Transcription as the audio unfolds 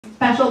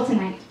special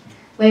tonight.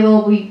 Leila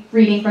will be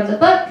reading from the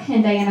book,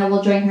 and Diana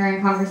will join her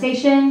in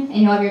conversation, and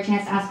you'll have your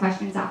chance to ask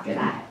questions after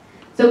that.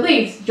 So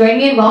please, join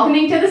me in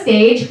welcoming to the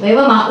stage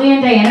Leila Mottley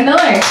and Diana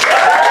Miller.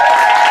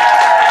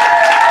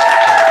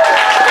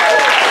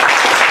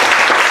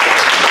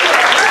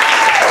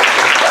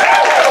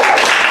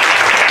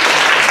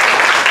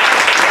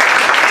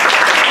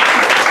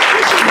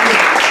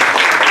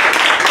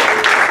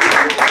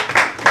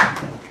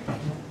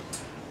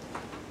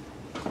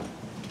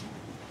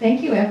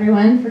 Thank you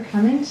everyone for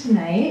coming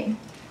tonight.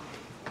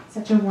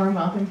 Such a warm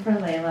welcome for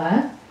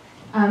Leila.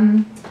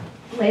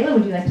 Leila,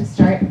 would you like to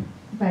start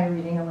by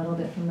reading a little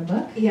bit from the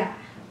book? Yeah.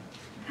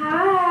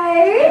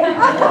 Hi.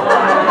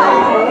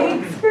 Hi.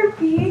 Thanks for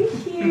being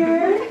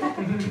here.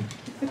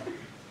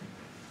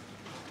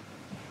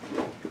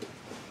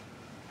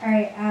 All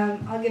right,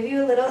 I'll give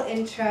you a little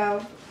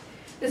intro.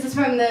 This is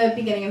from the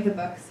beginning of the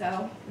book,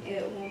 so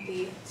it won't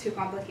be too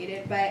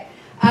complicated, but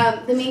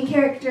the main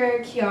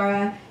character,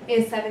 Kiara,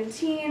 is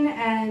 17,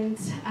 and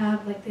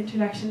like the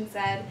introduction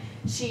said,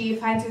 she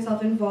finds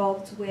herself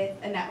involved with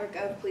a network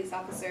of police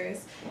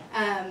officers,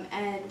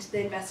 and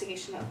the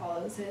investigation that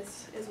follows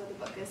is what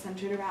the book is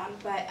centered around.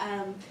 But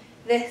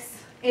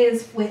this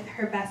is with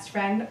her best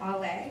friend,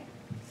 Alight.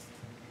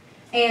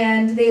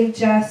 And they've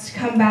just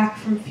come back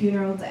from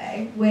funeral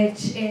day,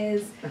 which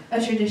is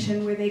a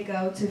tradition where they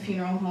go to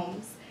funeral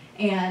homes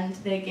and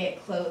they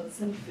get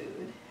clothes and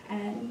food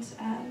and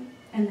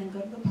then go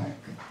to the park.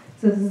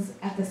 So this is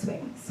at the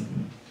swings.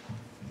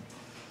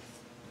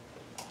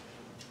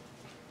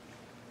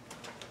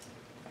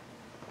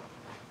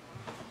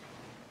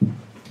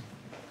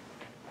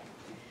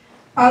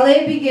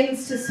 Ale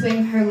begins to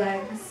swing her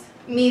legs,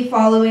 me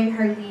following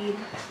her lead,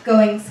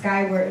 going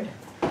skyward.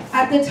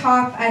 At the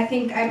top, I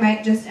think I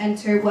might just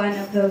enter one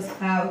of those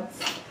clouds.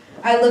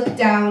 I look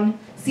down,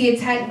 see a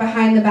tent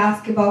behind the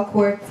basketball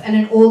courts and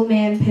an old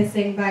man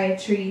pissing by a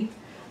tree,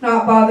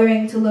 not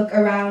bothering to look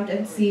around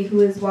and see who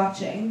is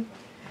watching.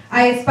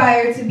 I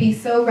aspire to be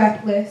so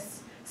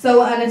reckless,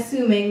 so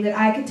unassuming that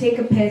I could take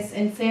a piss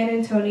in San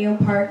Antonio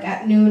Park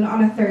at noon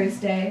on a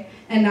Thursday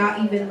and not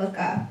even look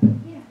up.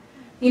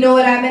 You know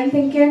what I've been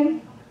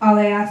thinking? Ale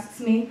asks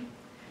me.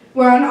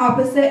 We're on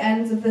opposite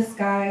ends of the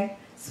sky,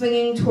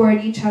 swinging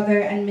toward each other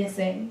and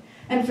missing.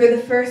 And for the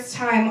first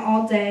time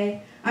all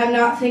day, I'm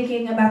not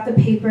thinking about the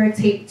paper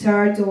taped to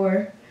our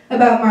door,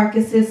 about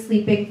Marcus's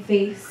sleeping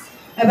face,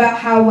 about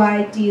how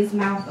wide Dee's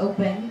mouth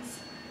opens.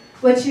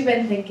 What you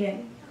been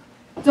thinking?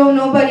 Don't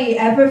nobody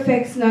ever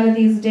fix none of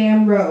these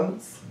damn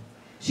roads.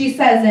 She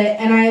says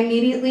it, and I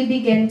immediately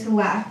begin to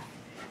laugh,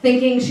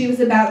 thinking she was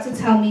about to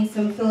tell me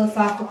some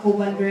philosophical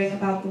wondering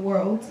about the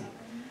world.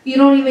 You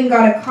don't even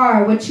got a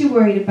car, what you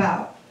worried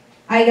about?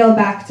 I yell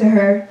back to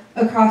her,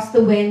 across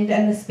the wind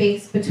and the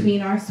space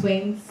between our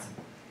swings.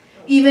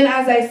 Even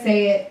as I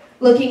say it,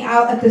 looking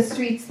out at the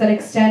streets that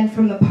extend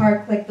from the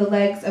park like the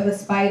legs of a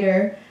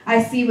spider,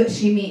 I see what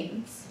she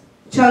means.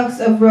 Chunks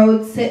of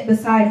roads sit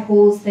beside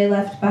holes they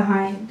left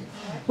behind,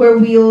 where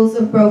wheels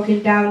of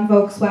broken down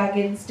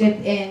Volkswagens dip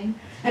in,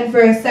 and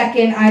for a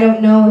second I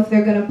don't know if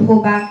they're going to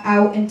pull back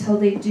out until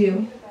they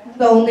do,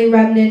 the only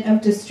remnant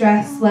of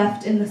distress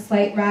left in the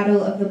slight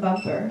rattle of the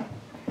bumper.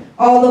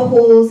 All the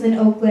holes in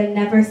Oakland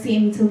never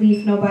seem to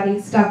leave nobody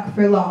stuck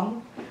for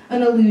long,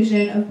 an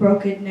illusion of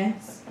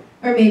brokenness.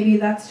 Or maybe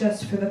that's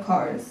just for the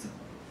cars.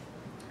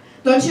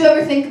 Don't you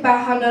ever think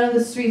about how none of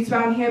the streets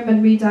around here have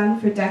been redone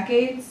for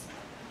decades?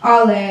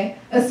 Ale,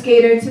 a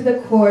skater to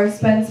the core,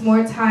 spends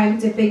more time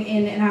dipping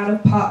in and out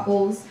of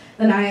potholes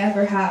than I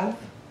ever have.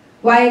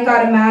 Why it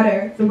gotta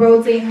matter? The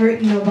roads ain't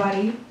hurting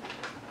nobody.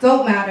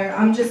 Don't matter,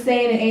 I'm just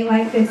saying it ain't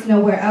like this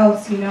nowhere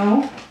else, you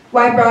know?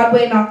 Why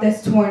Broadway not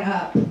this torn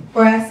up?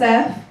 Or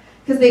SF?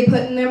 Because they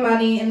put in their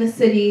money in the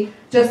city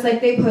just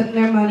like they put in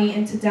their money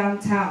into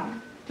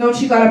downtown.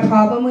 Don't you got a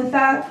problem with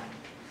that?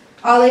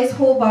 Ale's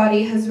whole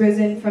body has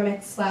risen from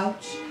its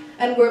slouch,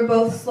 and we're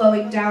both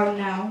slowing down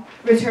now,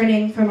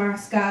 returning from our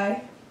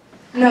sky.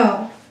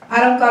 No, I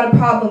don't got a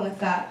problem with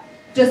that.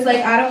 Just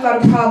like I don't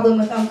got a problem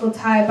with Uncle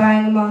Ty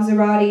buying a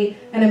Maserati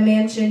and a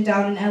mansion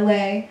down in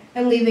LA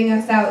and leaving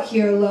us out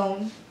here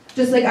alone.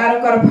 Just like I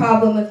don't got a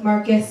problem with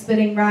Marcus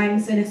spitting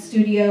rhymes in a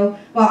studio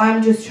while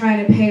I'm just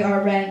trying to pay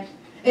our rent.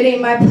 It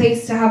ain't my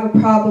place to have a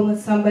problem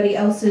with somebody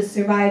else's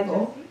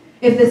survival.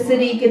 If the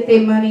city get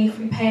their money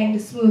from paying to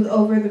smooth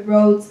over the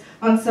roads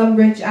on some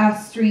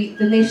rich-ass street,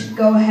 then they should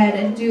go ahead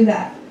and do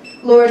that.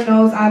 Lord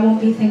knows I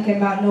won't be thinking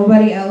about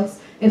nobody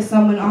else if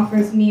someone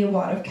offers me a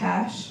wad of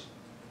cash.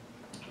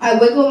 I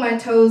wiggle my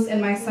toes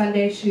in my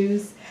Sunday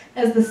shoes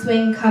as the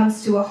swing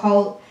comes to a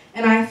halt,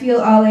 and I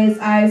feel Ale's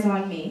eyes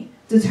on me,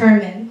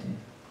 determined.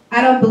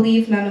 I don't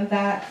believe none of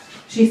that,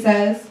 she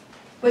says.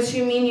 What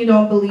you mean you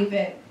don't believe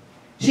it?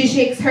 She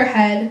shakes her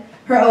head,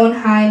 her own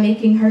high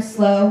making her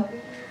slow.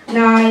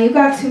 Nah, you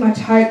got too much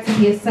heart to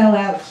be a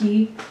sellout,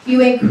 Key.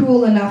 You ain't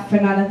cruel enough for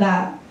none of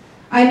that.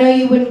 I know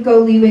you wouldn't go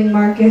leaving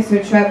Marcus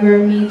or Trevor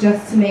or me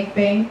just to make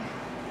bank.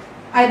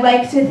 I'd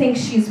like to think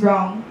she's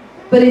wrong,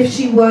 but if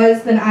she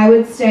was, then I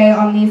would stay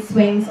on these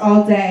swings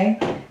all day,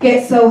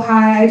 Get so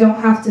high I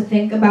don't have to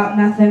think about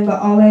nothing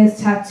but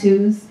always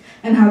tattoos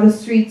and how the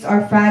streets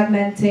are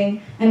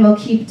fragmenting and will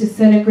keep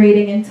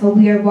disintegrating until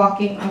we are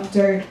walking on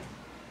dirt.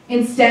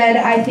 Instead,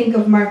 I think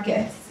of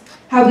Marcus,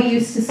 how we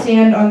used to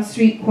stand on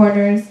street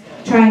corners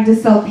trying to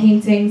sell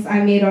paintings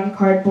I made on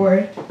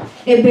cardboard.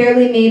 It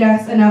barely made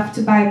us enough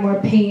to buy more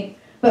paint,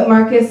 but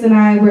Marcus and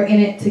I were in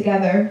it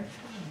together,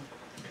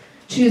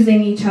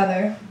 choosing each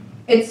other.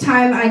 It's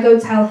time I go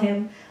tell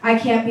him I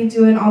can't be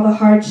doing all the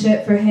hard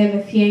shit for him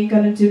if he ain't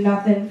gonna do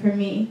nothing for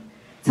me.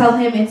 Tell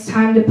him it's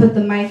time to put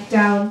the mic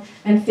down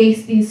and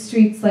face these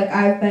streets like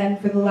I've been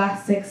for the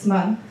last 6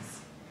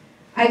 months.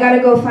 I gotta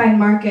go find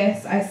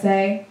Marcus, I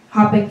say,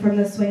 hopping from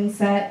the swing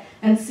set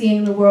and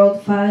seeing the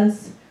world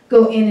fuzz,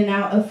 go in and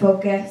out of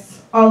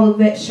focus, all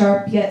of it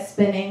sharp yet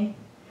spinning.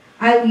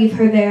 I leave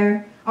her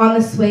there, on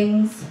the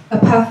swings, a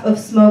puff of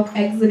smoke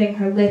exiting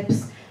her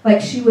lips like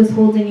she was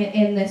holding it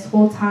in this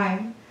whole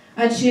time.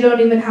 And she don't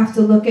even have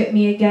to look at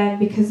me again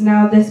because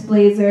now this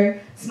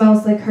blazer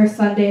smells like her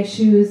Sunday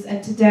shoes,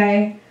 and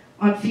today,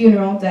 on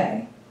funeral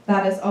day,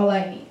 that is all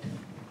I need.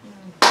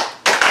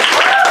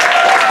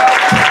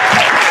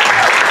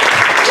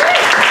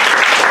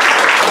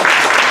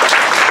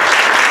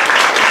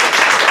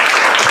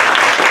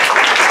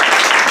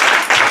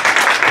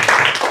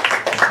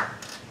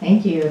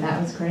 Thank you, that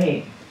was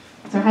great.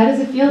 So how does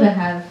it feel to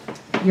have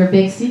your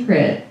big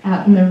secret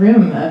out in the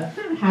room of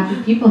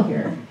happy people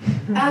here?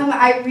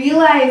 I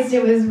realized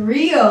it was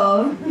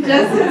real,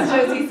 just as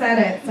Josie said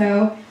it,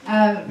 so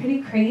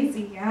pretty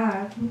crazy,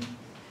 yeah.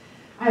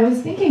 I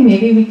was thinking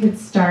maybe we could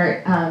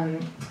start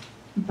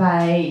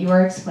by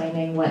your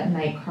explaining what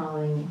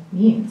nightcrawling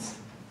means.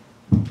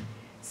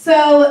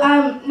 So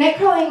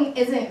nightcrawling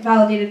isn't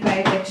validated by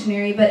a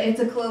dictionary, but it's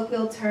a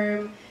colloquial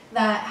term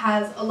that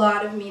has a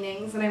lot of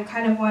meanings, and I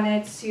kind of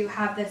wanted to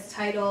have this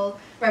title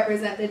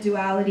represent the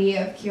duality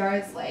of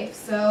Kiara's life.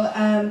 So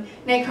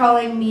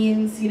nightcrawling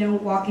means,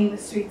 walking the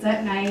streets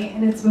at night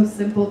in its most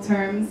simple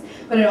terms,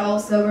 but it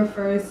also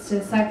refers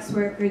to sex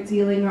work or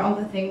dealing or all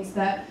the things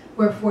that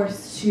we're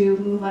forced to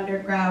move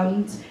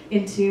underground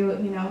into,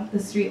 the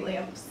street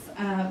lamps.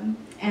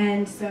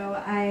 And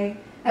so I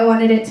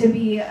wanted it to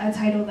be a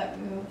title that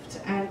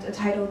moved and a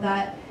title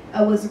that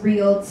was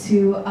real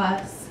to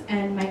us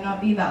and might not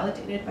be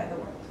validated by the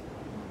world.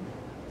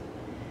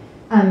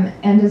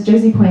 And as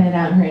Josie pointed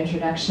out in her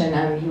introduction,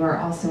 you are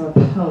also a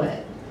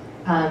poet.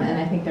 And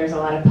I think there's a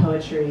lot of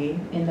poetry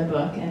in the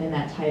book and in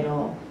that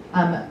title.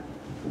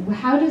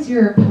 How does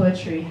your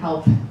poetry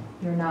help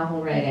your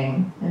novel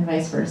writing and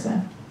vice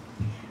versa?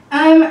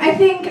 I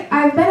think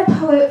I've been a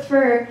poet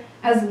for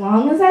as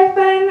long as I've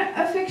been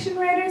a fiction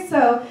writer,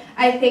 so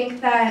I think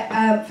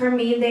that for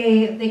me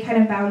they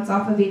kind of bounce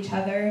off of each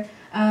other.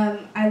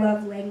 I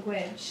love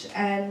language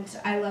and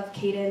I love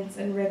cadence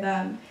and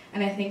rhythm,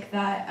 and I think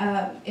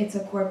that it's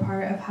a core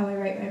part of how I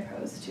write my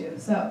prose too,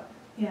 so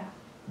yeah.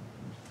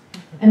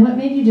 And what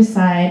made you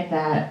decide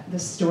that the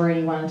story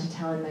you wanted to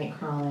tell in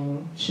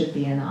Nightcrawling should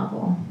be a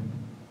novel?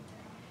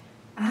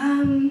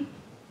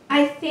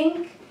 I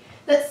think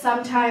that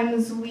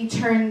sometimes we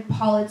turn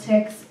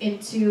politics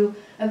into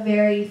a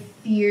very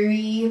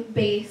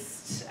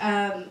theory-based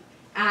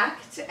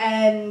act,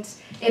 and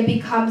it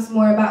becomes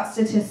more about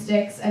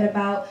statistics and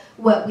about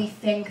what we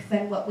think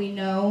than what we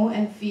know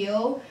and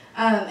feel.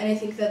 And I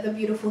think that the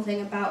beautiful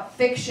thing about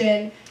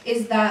fiction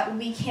is that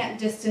we can't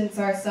distance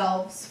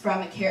ourselves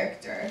from a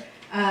character.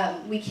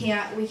 We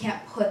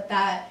can't put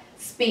that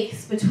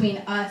space between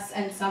us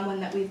and someone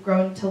that we've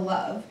grown to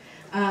love.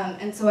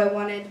 And so I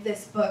wanted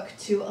this book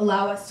to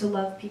allow us to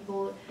love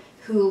people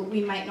who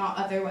we might not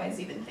otherwise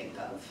even think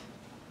of.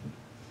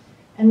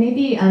 And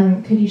maybe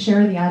could you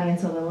share with the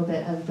audience a little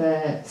bit of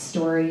the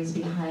stories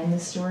behind the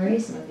story,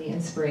 some of the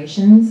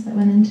inspirations that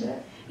went into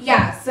it?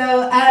 Yeah,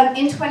 so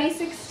in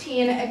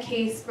 2016, a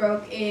case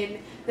broke in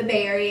the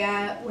Bay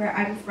Area, where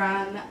I'm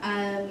from,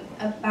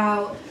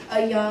 about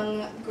a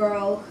young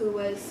girl who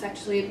was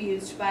sexually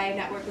abused by a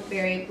network of Bay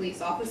Area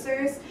police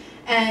officers.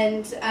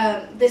 And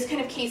this kind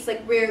of case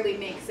rarely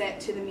makes it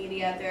to the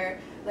media. There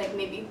are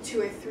maybe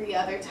 2 or 3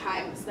 other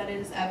times that it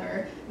has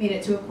ever made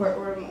it to a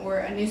courtroom or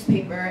a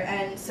newspaper.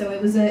 And so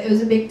it was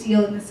a big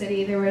deal in the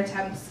city. There were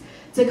attempts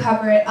to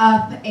cover it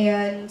up,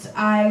 and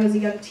I was a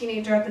young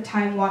teenager at the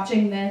time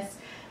watching this,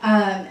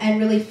 and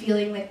really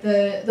feeling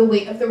the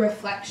weight of the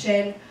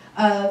reflection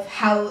of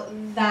how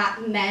that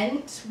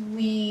meant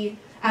we,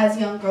 as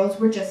young girls,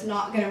 were just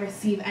not going to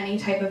receive any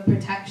type of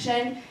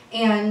protection,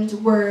 and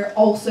we're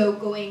also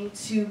going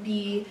to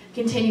be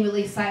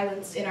continually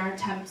silenced in our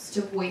attempts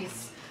to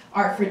voice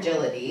our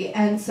fragility.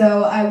 And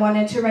so I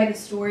wanted to write a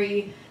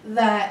story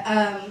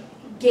that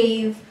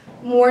gave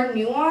more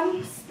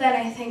nuance than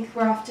I think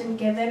we're often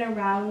given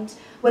around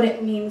what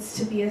it means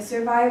to be a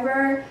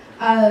survivor,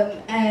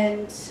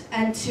 and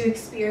to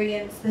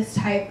experience this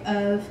type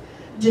of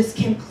just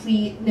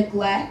complete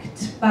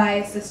neglect by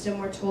a system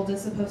we're told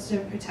is supposed to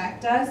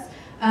protect us.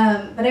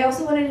 But I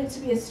also wanted it to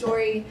be a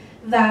story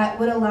that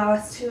would allow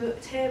us to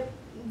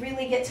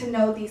really get to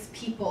know these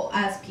people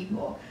as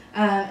people.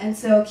 And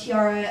so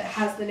Kiara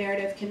has the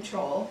narrative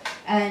control,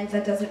 and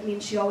that doesn't mean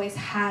she always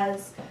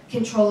has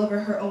control over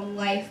her own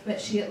life,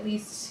 but she at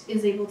least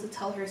is able to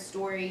tell her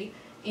story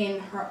in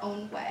her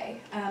own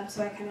way.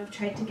 So I kind of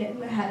tried to get in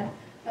the head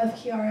of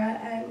Kiara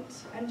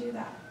and do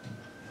that.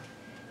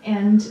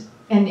 And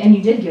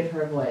you did give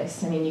her a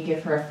voice. I mean, you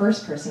give her a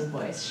first-person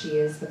voice. She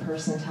is the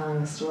person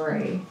telling the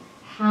story.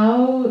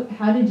 How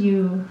did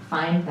you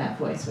find that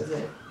voice? Was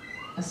it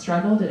a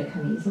struggle? Did it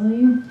come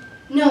easily?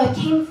 No, it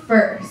came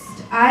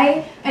first.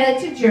 I like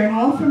to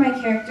journal from my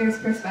character's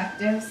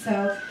perspective,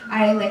 so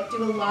I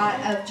do a lot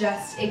of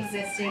just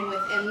existing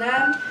within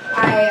them.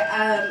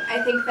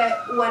 I think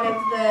that one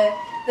of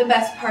the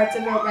best parts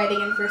about writing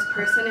in first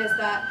person is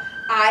that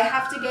I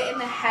have to get in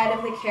the head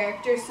of the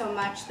character so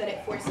much that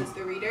it forces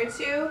the reader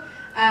to.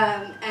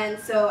 And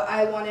so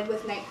I wanted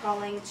with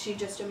Nightcrawling to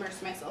just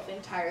immerse myself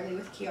entirely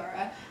with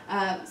Kiara.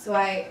 So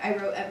I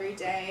wrote every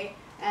day,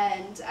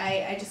 and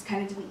I just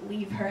kind of didn't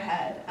leave her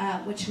head,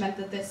 which meant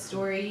that this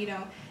story,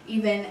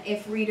 even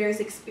if readers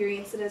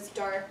experience it as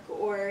dark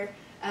or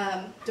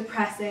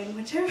depressing,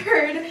 which I've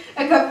heard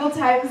a couple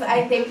times,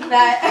 I think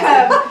that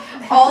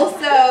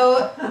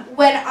also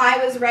when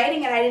I was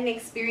writing it, I didn't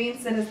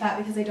experience it as that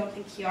because I don't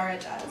think Kiara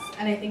does.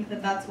 And I think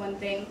that that's one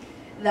thing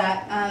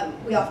that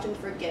we often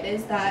forget,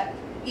 is that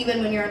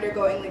even when you're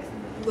undergoing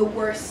the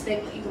worst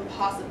thing that you can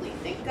possibly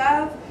think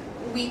of,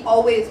 we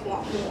always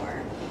want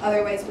more.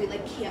 Otherwise, we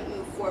can't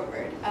move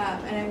forward.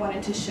 And I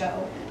wanted to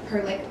show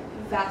her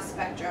vast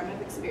spectrum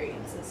of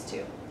experiences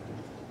too.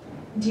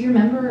 Do you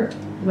remember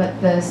what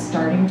the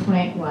starting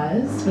point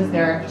was? Was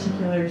there a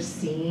particular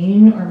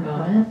scene or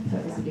moment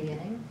that was the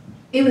beginning?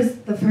 It was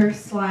the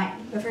first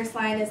line. The first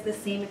line is the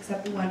same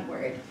except one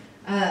word.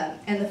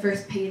 And the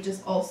first page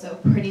is also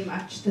pretty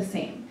much the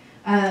same.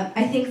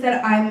 I think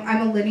that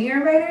I'm a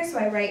linear writer, so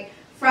I write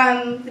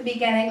from the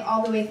beginning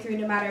all the way through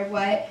no matter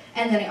what,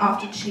 and then I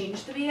often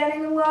change the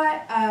beginning a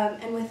lot.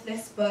 And with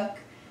this book,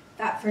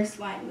 that first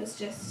line was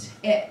just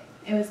it.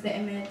 It was the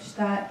image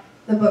that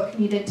the book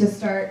needed to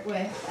start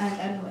with and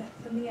end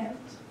with in the end.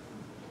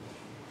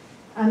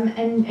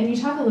 And you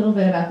talk a little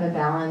bit about the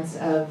balance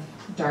of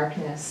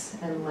darkness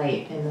and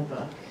light in the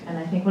book. And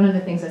I think one of the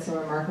things that's so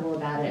remarkable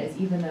about it is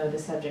even though the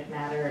subject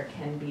matter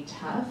can be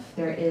tough,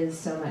 there is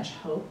so much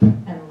hope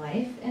and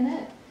life in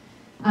it.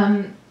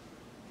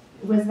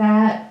 Was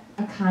that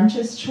a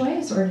conscious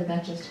choice, or did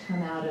that just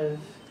come out of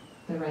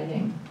the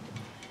writing?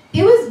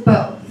 It was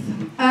both.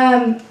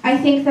 I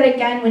think that,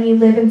 again, when you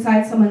live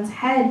inside someone's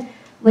head,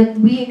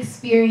 we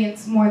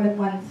experience more than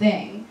one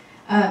thing,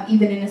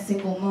 even in a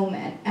single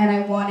moment. And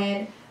I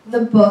wanted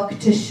the book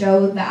to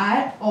show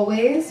that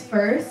always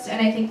first.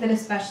 And I think that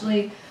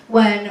especially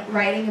when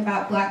writing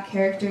about Black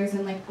characters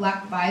and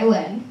Black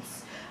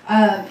violence,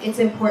 it's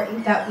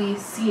important that we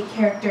see a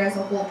character as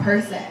a whole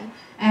person.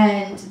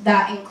 And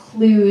that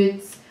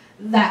includes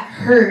that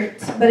hurt,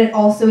 but it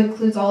also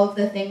includes all of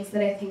the things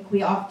that I think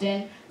we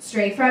often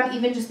stray from,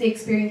 even just the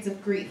experience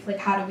of grief,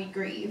 how do we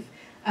grieve?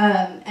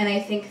 And I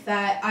think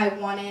that I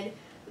wanted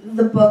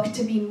the book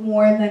to be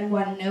more than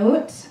one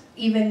note,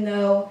 even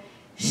though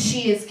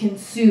she is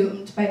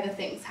consumed by the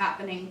things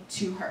happening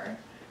to her.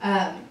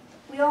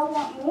 We all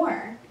want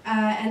more.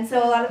 And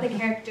so a lot of the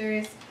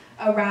characters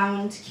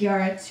around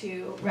Kiara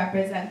to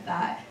represent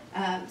that.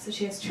 So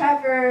she has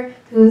Trevor,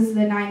 who's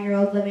the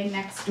 9-year-old living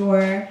next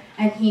door,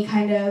 and he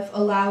kind of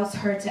allows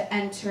her to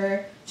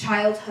enter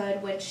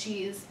childhood when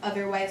she's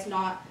otherwise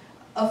not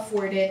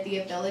afforded the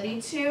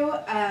ability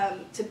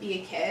to be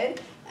a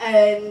kid.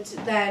 And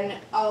then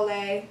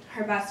Ale,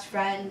 her best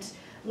friend,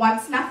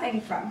 wants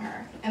nothing from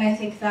her. And I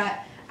think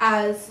that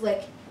as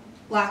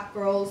Black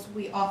girls,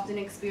 we often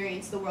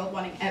experience the world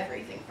wanting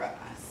everything from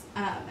us.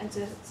 And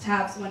to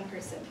have one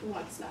person who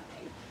wants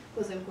nothing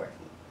was important.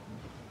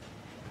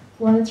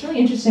 Well, it's really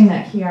interesting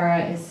that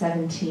Kiara is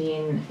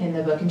 17 in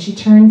the book, and she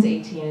turns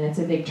 18, and it's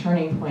a big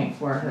turning point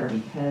for her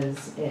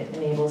because it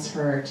enables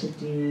her to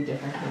do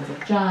different kinds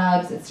of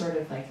jobs. It's sort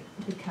of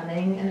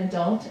becoming an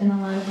adult in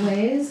a lot of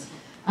ways,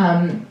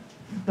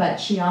 but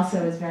she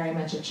also is very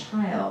much a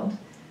child.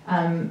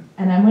 And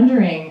I'm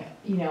wondering,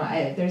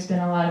 there's been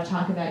a lot of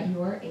talk about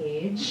your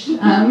age.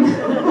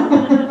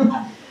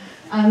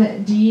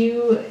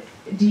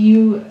 Do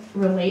you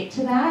relate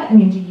to that? I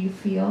mean, do you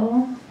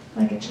feel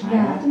like a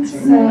child in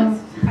certain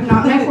ways? I'm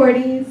not in my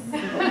 40s.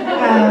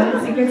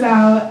 Secret's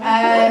out.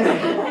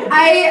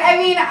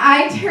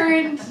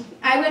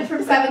 I went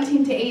from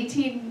 17 to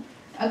 18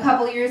 a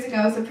couple years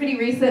ago, so pretty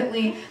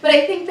recently. But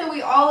I think that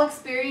we all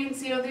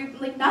experience,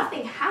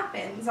 nothing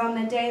happens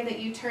on the day that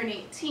you turn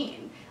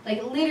 18.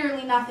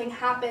 Literally nothing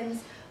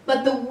happens,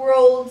 but the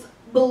world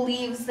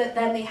believes that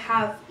then they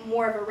have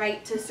more of a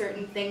right to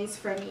certain things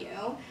from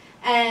you.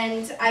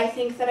 And I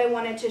think that I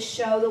wanted to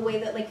show the way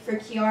that, for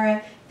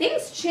Kiara,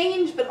 things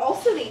change, but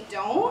also they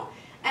don't.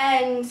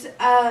 And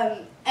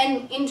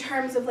in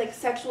terms of,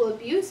 sexual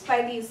abuse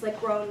by these,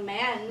 grown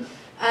men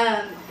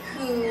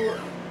who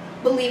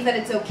believe that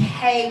it's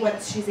okay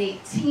once she's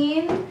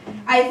 18.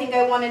 I think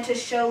I wanted to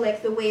show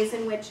like the ways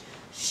in which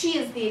she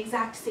is the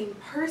exact same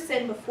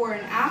person before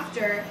and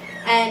after,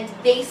 and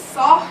they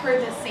saw her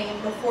the same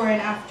before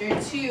and after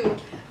too,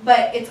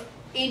 but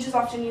age is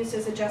often used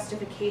as a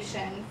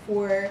justification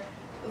for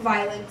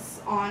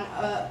violence on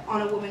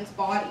a woman's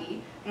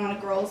body and on a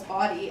girl's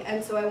body,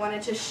 and so I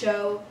wanted to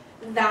show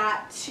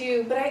that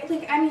too. But I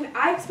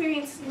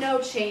experienced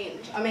no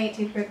change on my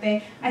 18th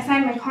birthday. I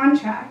signed my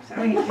contract.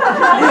 I mean,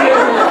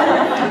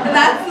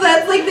 that's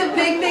like the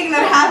big thing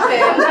that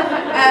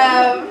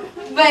happened.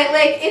 But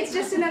like, it's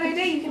just another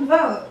day you can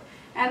vote,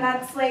 and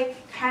that's like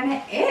kind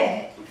of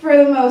it for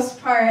the most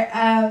part.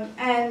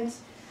 And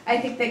I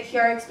think that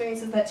Kiara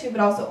experiences that too. But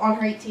also on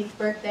her 18th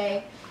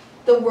birthday,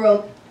 the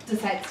world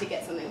decides to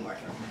get something more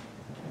from her.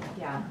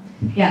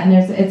 Yeah, and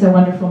it's a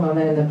wonderful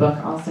moment in the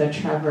book. Also,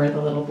 Trevor,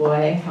 the little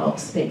boy,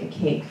 helps bake a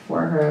cake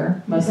for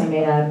her, mostly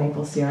made out of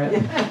maple syrup.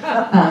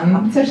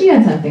 So she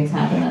had some things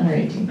happen on her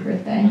 18th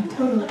birthday.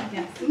 Totally,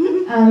 yes.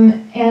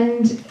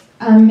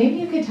 And maybe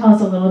you could tell us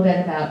a little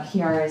bit about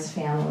Kiara's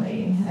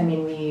family. I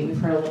mean, we've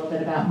heard a little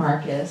bit about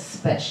Marcus,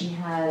 but she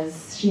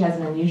has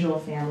an unusual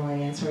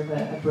family and sort of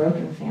a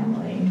broken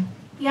family.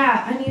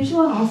 Yeah,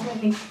 unusual and also I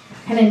think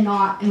kind of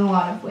not in a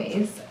lot of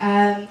ways.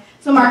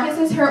 So Marcus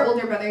is her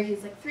older brother.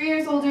 He's like 3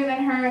 years older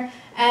than her,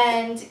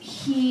 and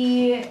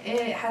he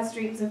has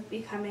dreams of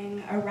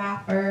becoming a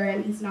rapper,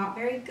 and he's not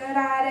very good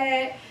at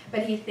it,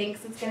 but he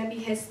thinks it's gonna be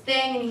his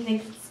thing, and he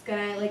thinks it's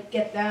gonna like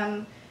get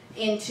them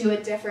into a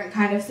different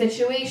kind of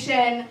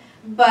situation.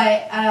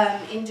 But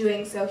in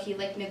doing so, he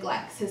like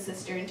neglects his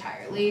sister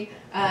entirely,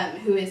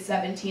 who is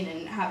 17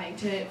 and having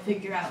to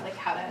figure out like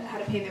how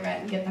to pay the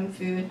rent and get them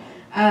food.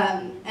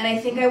 And I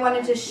think I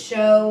wanted to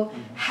show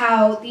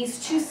how these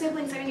two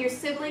siblings, I mean, your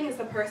sibling is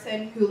the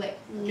person who like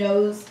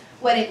knows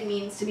what it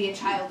means to be a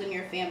child in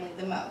your family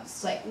the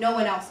most. Like no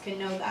one else can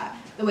know that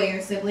the way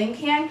your sibling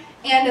can.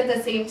 And at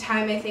the same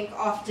time, I think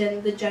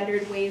often the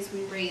gendered ways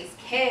we raise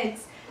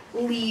kids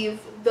leave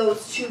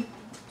those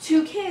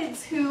two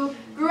kids who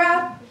grew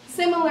up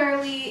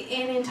similarly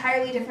in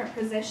entirely different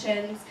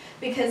positions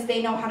because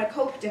they know how to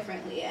cope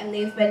differently and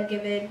they've been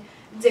given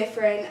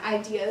different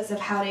ideas of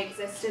how to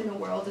exist in the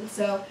world. And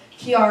so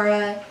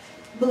Kiara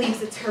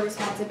believes it's her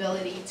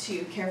responsibility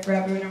to care for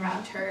everyone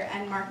around her,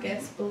 and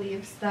Marcus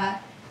believes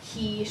that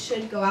he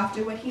should go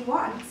after what he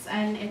wants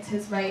and it's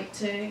his right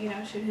to,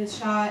 shoot his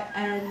shot.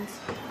 And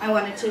I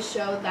wanted to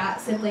show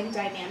that sibling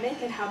dynamic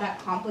and how that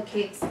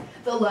complicates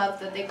the love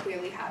that they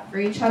clearly have for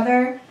each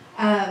other.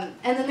 And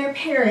then their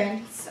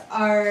parents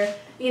are,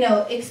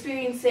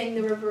 experiencing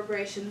the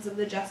reverberations of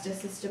the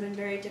justice system in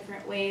very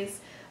different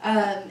ways.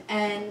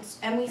 And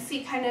we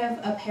see kind of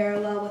a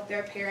parallel with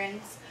their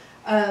parents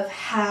of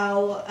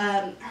how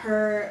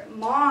her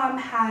mom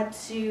had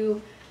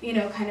to,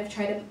 kind of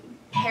try to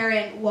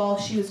parent while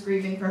she was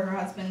grieving for her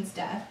husband's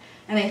death.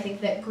 And I think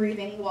that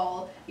grieving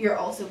while you're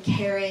also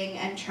caring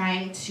and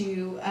trying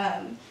to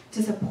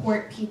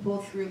support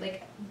people through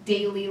like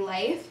daily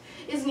life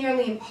is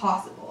nearly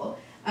impossible.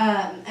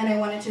 And I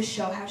wanted to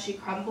show how she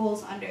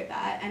crumbles under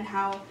that and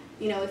how,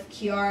 if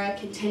Kiara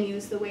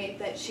continues the way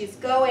that she's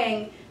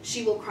going,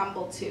 she will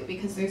crumble too,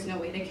 because there's no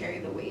way to carry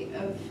the weight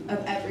of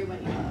everyone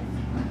you love.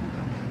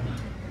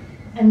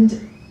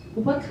 And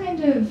what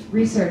kind of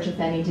research, if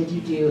any, did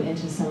you do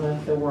into some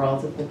of the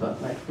worlds of the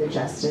book, like the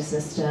justice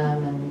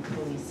system and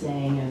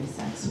policing and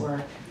sex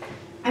work?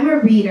 I'm a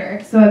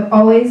reader, so I've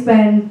always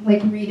been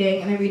like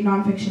reading, and I read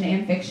nonfiction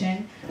and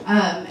fiction,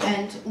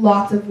 and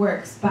lots of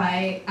works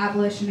by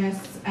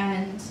abolitionists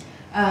and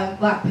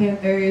Black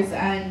Panthers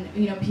and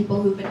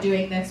people who've been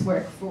doing this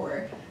work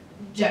for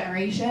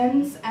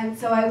generations. And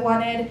so I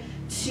wanted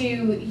to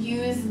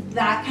use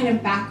that kind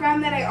of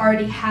background that I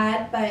already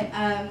had, but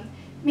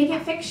make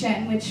it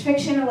fiction, which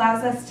fiction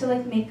allows us to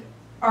like make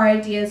our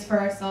ideas for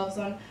ourselves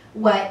on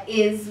what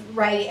is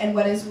right and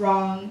what is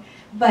wrong.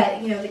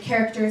 But the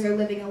characters are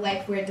living a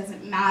life where it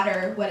doesn't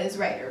matter what is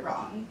right or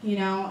wrong,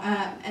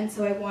 and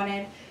so I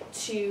wanted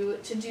to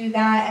do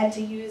that and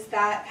to use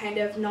that kind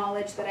of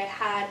knowledge that I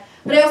had.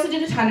 But I also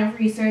did a ton of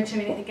research. I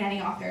mean, I think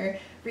any author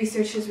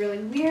researches really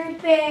weird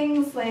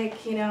things, like,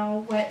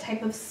 what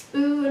type of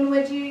spoon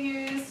would you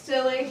use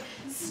to like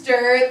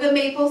stir the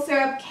maple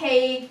syrup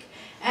cake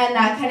and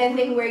that kind of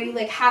thing, where you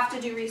like have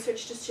to do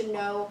research just to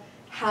know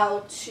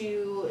how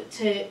to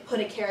put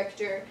a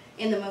character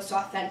in the most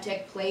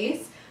authentic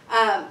place.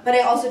 But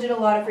I also did a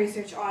lot of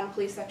research on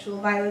police sexual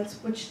violence,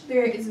 which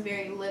there is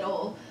very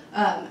little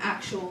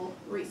actual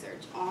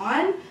research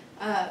on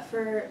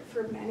for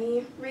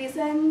many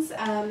reasons,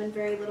 and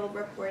very little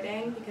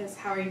reporting, because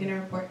how are you going to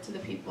report to the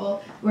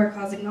people who are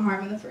causing the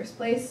harm in the first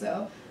place?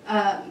 So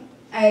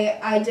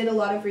I did a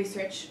lot of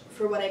research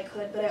for what I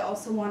could, but I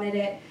also wanted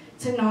it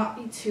to not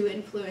be too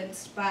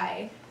influenced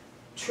by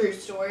true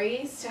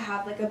stories, to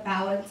have like a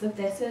balance of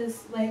this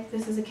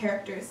is a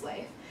character's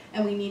life.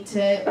 And we need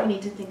to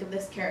think of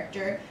this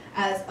character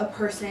as a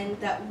person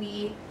that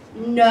we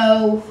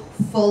know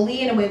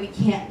fully in a way we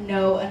can't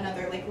know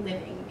another like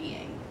living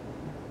being.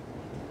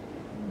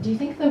 Do you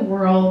think the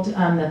world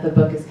that the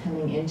book is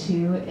coming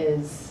into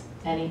is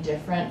any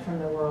different from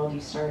the world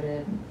you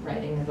started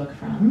writing the book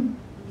from?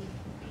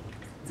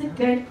 It's a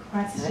good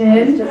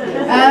question.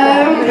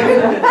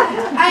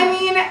 I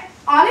mean,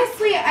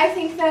 honestly, I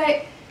think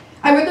that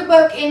I wrote the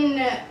book in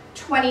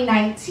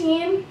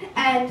 2019,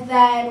 and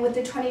then with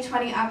the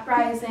 2020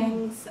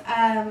 uprisings,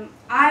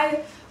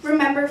 I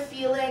remember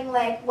feeling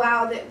like,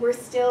 wow, that we're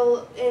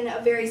still in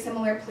a very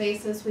similar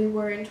place as we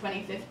were in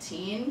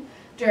 2015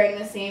 during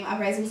the same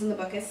uprisings, and the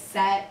book is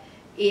set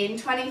in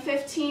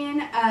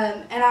 2015.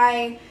 And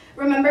I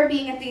remember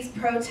being at these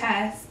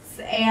protests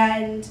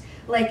and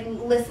like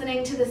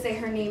listening to the Say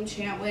Her Name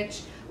chant,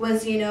 which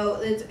was, you know,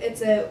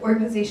 it's an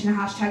organization, a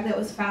hashtag that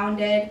was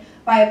founded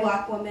by a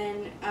black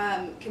woman,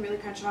 Kimberly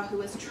Crenshaw, who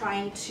was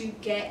trying to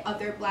get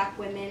other black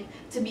women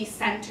to be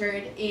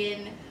centered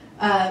in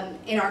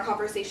our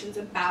conversations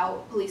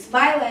about police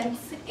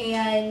violence.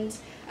 And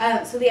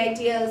so the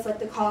idea is like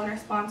the call and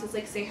response is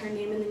like say her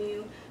name, and then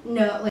you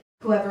know, like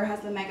whoever has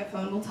the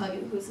megaphone will tell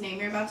you whose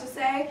name you're about to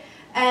say.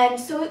 And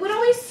so it would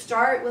always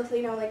start with,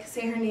 you know, like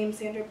say her name,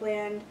 Sandra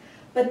Bland,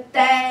 but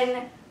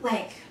then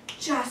like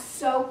just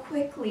so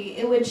quickly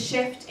it would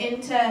shift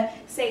into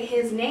say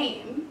his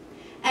name.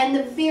 And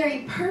the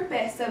very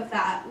purpose of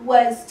that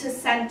was to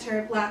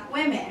center black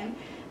women.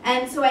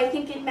 And so I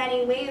think in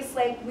many ways,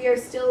 like, we are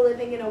still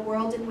living in a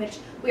world in which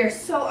we are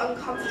so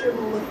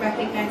uncomfortable with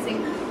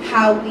recognizing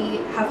how we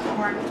have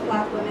harmed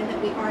black women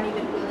that we aren't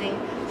even willing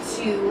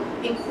to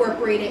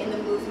incorporate it in the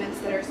movements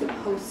that are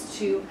supposed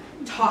to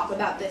talk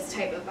about this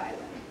type of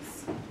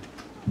violence.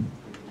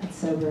 That's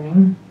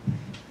sobering.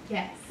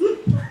 Yes.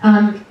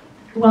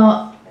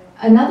 Well,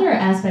 another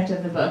aspect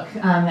of the book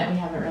that we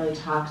haven't really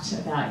talked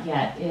about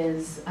yet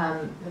is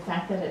the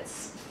fact that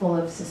it's full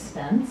of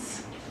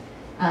suspense.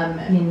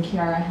 I mean,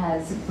 Kiara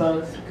has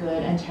both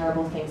good and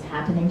terrible things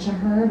happening to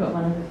her, but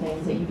one of the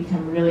things that you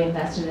become really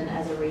invested in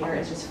as a reader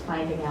is just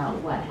finding out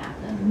what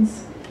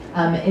happens.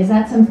 Is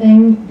that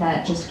something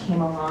that just came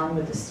along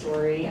with the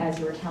story as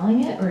you were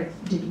telling it, or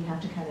did you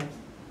have to kind of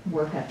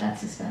work up that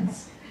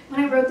suspense? When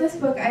I wrote this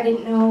book, I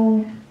didn't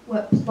know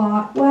what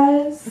plot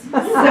was. So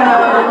when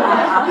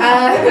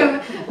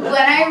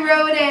I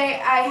wrote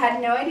it, I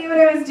had no idea what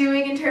I was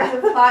doing in terms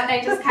of plot, and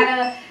I just kind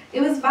of, it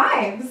was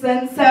vibes.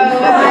 And so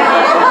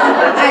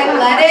I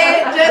let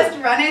it just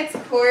run its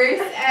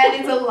course, and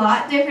it's a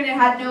lot different. It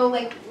had no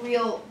like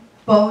real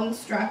bone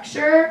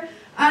structure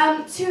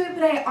to it,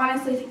 but I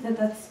honestly think that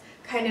that's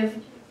kind of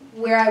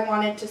where I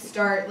wanted to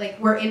start. Like,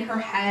 we're in her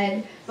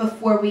head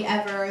before we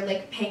ever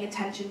like paying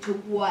attention to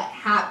what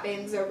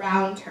happens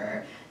around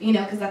her, you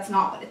know, because that's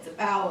not what it's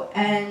about.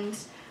 And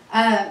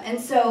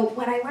so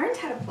when I learned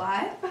how to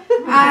plot,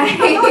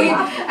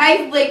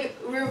 I like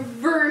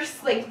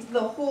reversed like the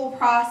whole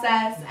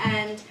process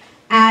and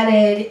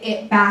added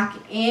it back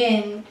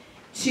in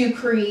to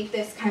create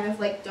this kind of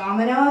like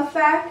domino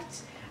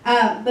effect.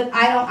 But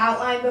I don't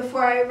outline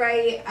before I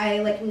write. I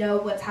like know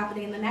what's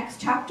happening in the next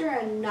chapter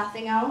and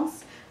nothing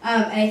else.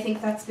 And I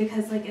think that's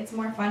because like it's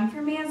more fun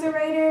for me as a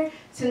writer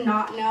to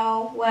not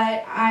know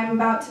what I'm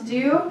about to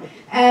do,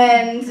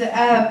 and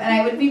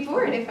I would be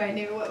bored if I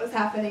knew what was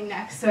happening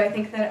next. So I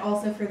think that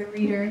also for the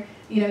reader,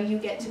 you know, you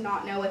get to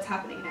not know what's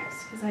happening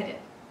next, because I did.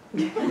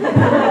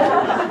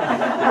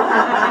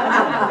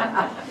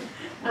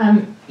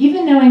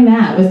 Even knowing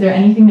that, was there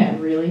anything that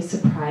really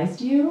surprised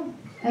you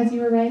as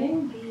you were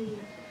writing?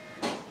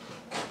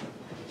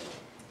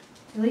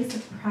 Really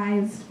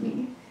surprised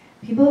me.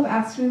 People have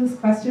asked me this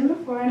question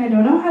before, and I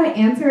don't know how to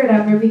answer it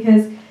ever,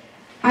 because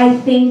I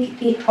think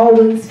it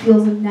always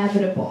feels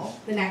inevitable,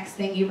 the next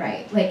thing you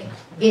write. Like,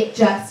 it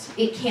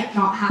can't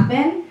not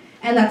happen,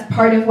 and that's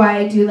part of why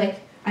I do, like,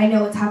 I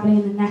know what's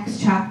happening in the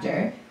next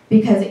chapter,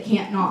 because it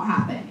can't not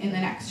happen in the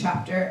next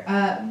chapter.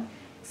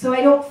 So I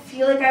don't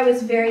feel like I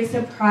was very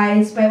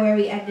surprised by where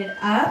we ended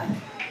up,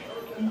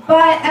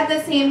 but at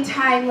the same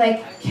time,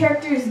 like,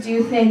 characters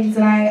do things,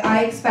 and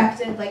I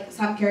expected, like,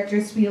 some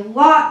characters to be a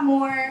lot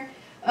more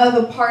of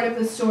a part of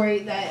the story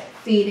that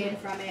faded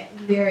from it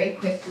very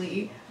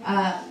quickly.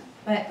 But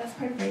that's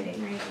part of writing,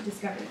 right?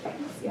 Discovering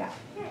things, yeah.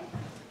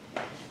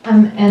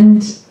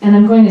 And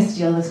I'm going to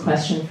steal this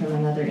question from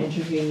another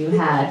interview you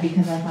had,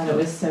 because I thought it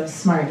was so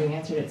smart. You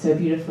answered it so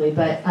beautifully.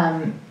 But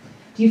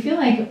do you feel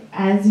like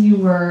as you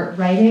were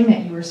writing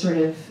that you were sort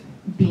of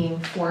being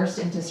forced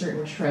into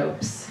certain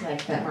tropes,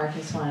 like that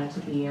Marcus wanted to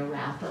be a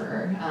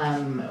rapper,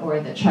 or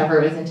that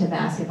Trevor was into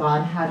basketball,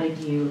 and how did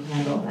you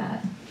handle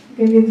that?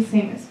 I gave you the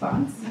same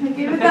response I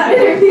gave with that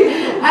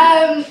interview.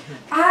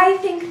 I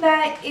think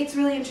that it's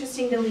really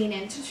interesting to lean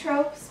into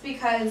tropes,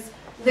 because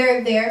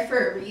they're there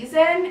for a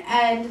reason,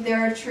 and there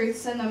are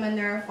truths in them and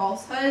there are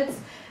falsehoods.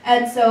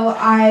 And so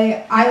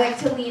I like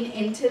to lean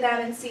into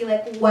them and see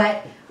like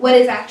what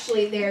is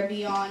actually there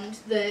beyond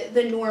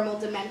the normal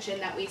dimension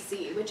that we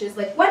see, which is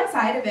like one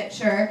side of it,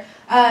 sure.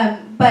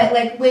 But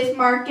like with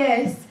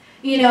Marcus,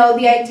 you know,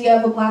 the idea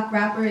of a black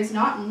rapper is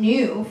not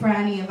new for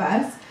any of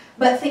us,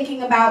 but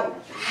thinking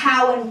about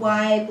how and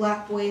why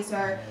black boys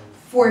are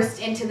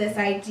forced into this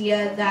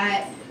idea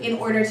that in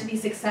order to be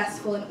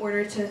successful, in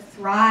order to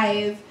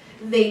thrive,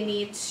 they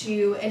need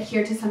to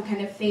adhere to some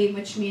kind of fame,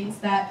 which means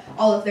that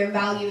all of their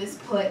value is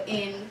put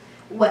in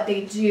what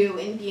they do,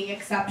 in being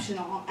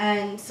exceptional.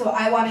 And so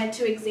I wanted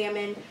to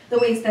examine the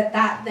ways that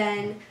that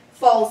then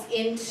falls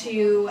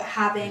into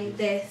having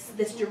this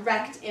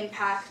direct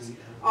impact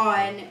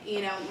on,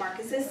 you know,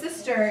 Marcus's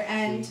sister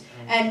and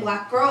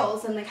black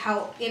girls, and like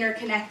how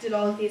interconnected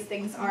all of these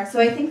things are. So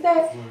I think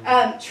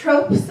that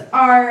tropes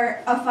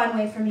are a fun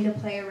way for me to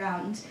play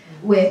around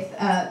with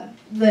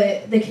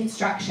the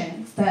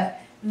constructions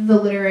that the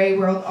literary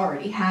world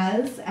already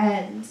has,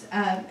 and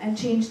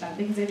change them,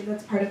 because I think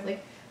that's part of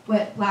like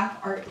what black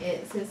art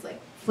is like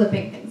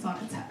flipping things on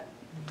its head.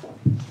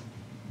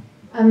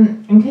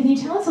 And could you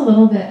tell us a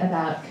little bit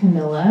about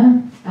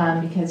Camilla?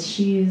 Because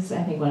she's,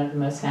 I think, one of the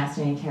most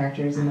fascinating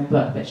characters in the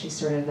book, but she's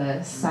sort of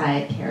a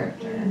side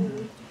character.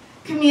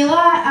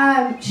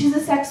 Camilla, she's a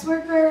sex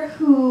worker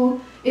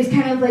who is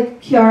kind of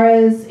like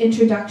Kiara's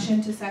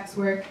introduction to sex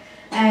work.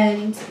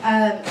 And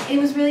it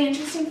was really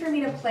interesting for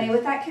me to play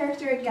with that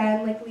character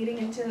again, like leading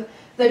into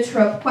the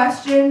trope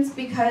questions,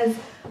 because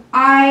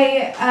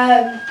I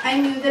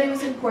knew that it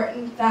was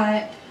important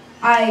that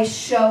I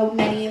show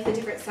many of the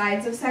different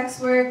sides of sex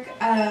work,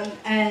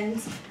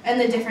 and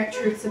the different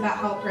truths about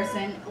how a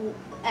person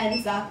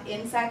ends up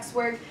in sex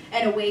work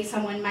and a way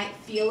someone might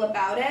feel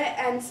about it.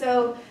 And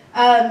so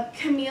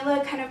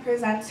Camila kind of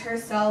presents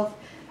herself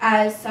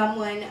as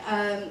someone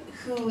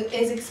who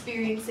is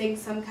experiencing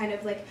some kind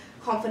of like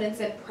confidence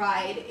and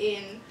pride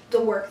in the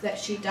work that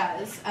she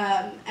does,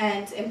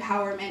 and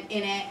empowerment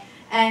in it.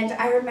 And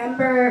I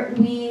remember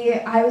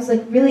I was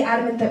like really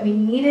adamant that we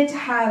needed to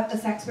have a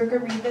sex worker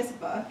read this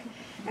book.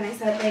 And I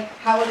said, like,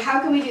 how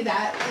can we do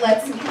that?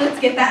 Let's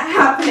get that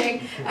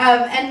happening.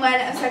 And when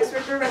a sex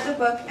worker read the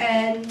book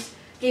and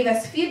gave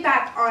us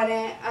feedback on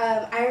it,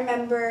 I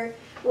remember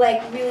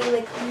like really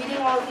like reading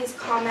all of these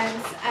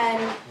comments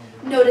and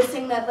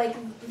noticing that like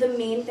the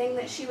main thing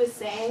that she was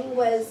saying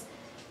was,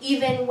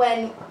 even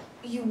when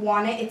you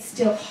want it, it's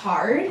still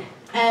hard.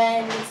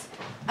 And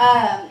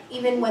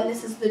even when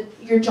this is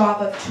your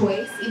job of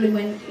choice, even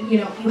when you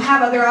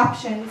have other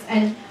options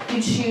and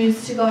you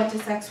choose to go into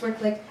sex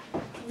work, like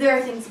there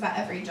are things about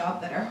every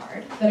job that are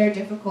hard, that are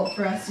difficult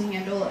for us to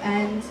handle,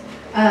 and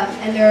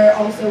there are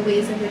also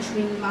ways in which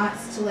we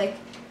must like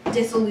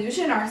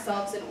disillusion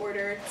ourselves in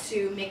order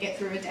to make it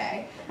through a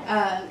day.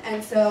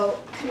 And so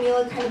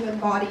Camila kind of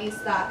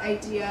embodies that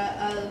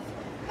idea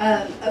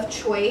of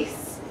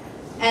choice,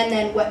 and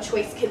then what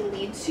choice can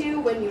lead to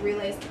when you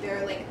realize that there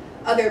are like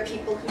other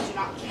people who do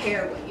not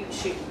care what you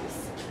choose.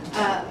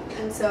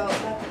 And so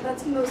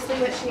that's mostly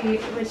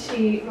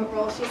what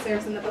role she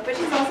serves in the book. But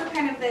she's also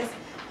kind of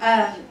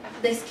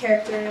this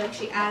character, like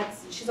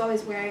she's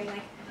always wearing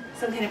like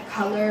some kind of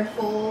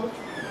colorful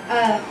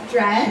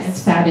dress.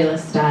 It's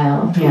fabulous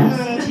style,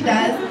 yes. She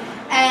does.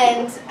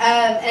 And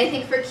I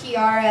think for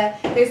Kiara,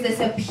 there's this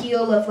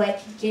appeal of like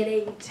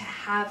getting to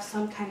have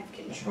some kind of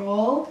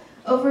control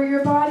over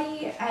your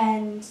body,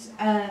 and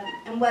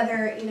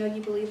whether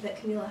you believe that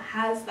Camila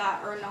has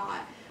that or not,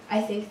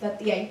 I think that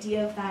the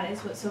idea of that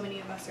is what so many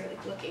of us are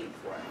like looking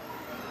for.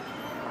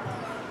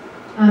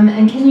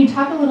 And can you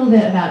talk a little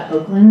bit about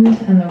Oakland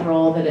and the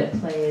role that it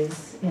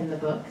plays in the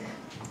book?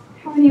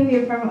 How many of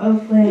you are from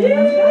Oakland?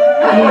 Yeah.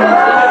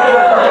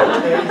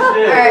 All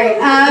right.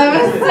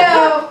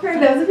 So for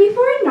those of you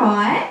who are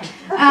not,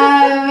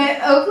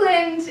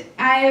 Oakland,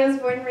 I was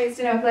born and raised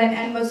in Oakland,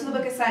 and most of the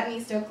book is set in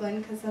East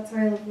Oakland because that's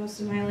where I lived most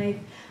of my life.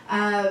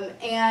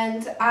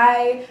 And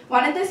I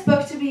wanted this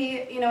book to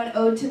be, an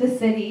ode to the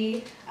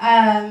city,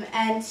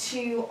 and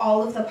to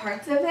all of the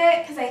parts of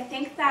it, because I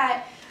think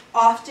that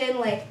often,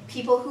 like,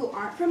 people who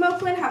aren't from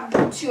Oakland have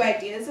two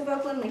ideas of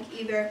Oakland, like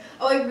either,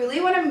 oh, I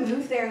really want to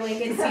move there, like,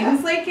 it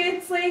seems like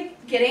it's,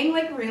 like, getting,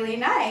 like, really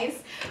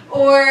nice,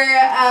 or,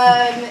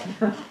 have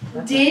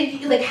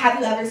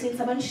you ever seen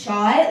someone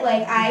shot?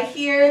 Like, I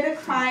hear the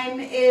crime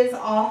is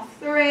off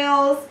the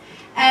rails,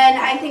 and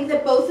I think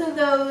that both of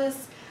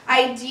those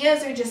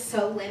ideas are just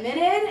so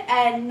limited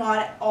and not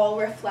at all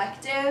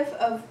reflective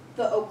of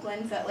the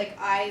Oakland that, like,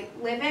 I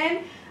live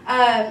in.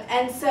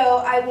 And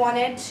so I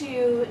wanted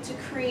to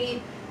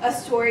create a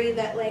story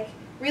that like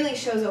really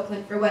shows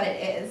Oakland for what it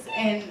is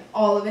in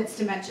all of its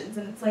dimensions,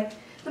 and it's like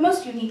the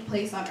most unique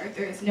place on earth.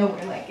 There is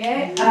nowhere like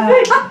it. Yeah,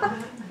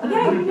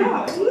 you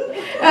know.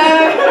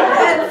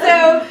 And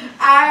so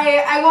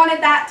I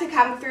wanted that to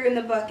come through in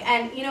the book,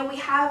 and we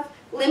have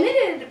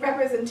limited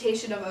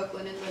representation of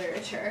Oakland in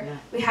literature. Yeah.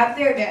 We have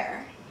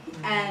There.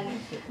 And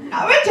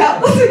not much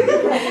else.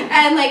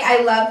 And like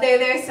I love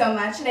There so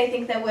much, and I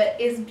think that what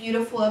is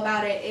beautiful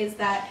about it is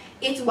that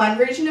it's one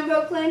version of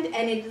Oakland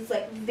and it is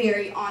like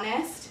very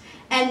honest,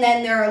 and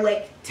then there are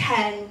like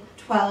 10,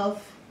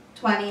 12,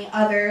 20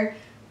 other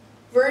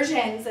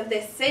versions of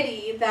this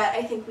city that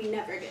I think we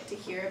never get to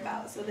hear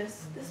about. So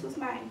this was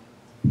mine.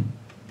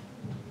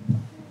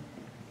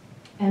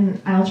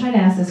 And I'll try to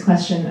ask this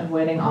question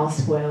avoiding all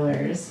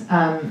spoilers.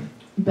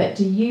 But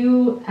do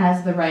you,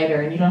 as the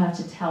writer, and you don't have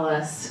to tell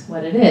us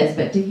what it is,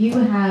 but do you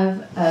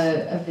have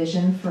a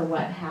vision for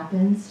what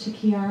happens to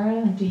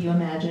Kiara? Like, do you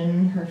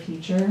imagine her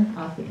future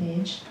off the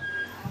page?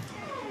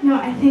 No,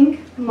 I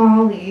think,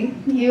 Molly,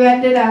 you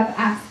ended up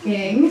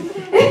asking,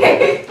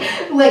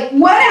 like,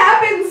 what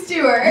happens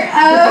to her? And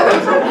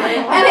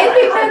I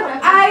think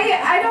that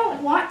I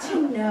don't want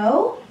to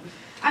know.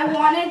 I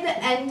wanted the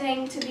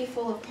ending to be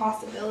full of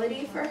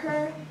possibility for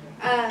her,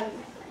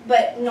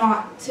 but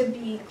not to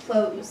be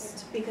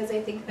closed, because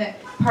I think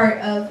that part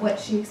of what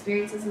she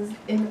experiences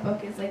in the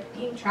book is like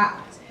being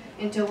trapped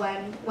into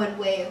one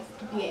way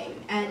of being,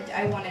 and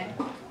I wanted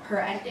her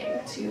ending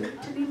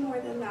to be more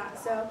than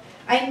that. So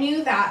I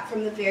knew that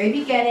from the very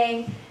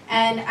beginning,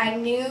 and I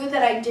knew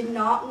that I did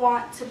not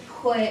want to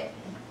put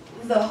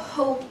the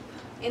hope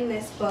in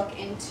this book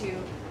into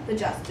the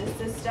justice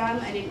system.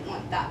 I didn't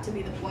want that to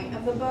be the point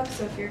of the book.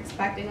 So if you're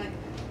expecting like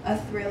a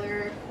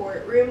thriller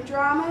courtroom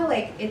drama,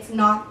 like it's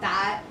not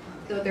that,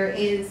 though there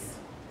is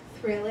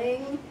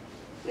thrilling,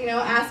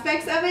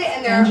 aspects of it,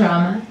 and there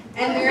drama,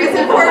 and there is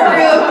a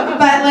courtroom,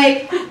 but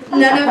like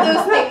none of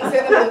those things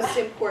are the most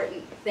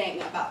important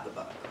thing about the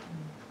book.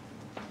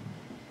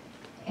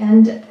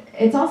 And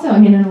it's also, I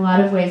mean, in a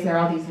lot of ways, there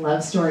are all these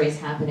love stories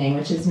happening,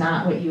 which is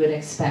not what you would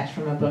expect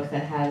from a book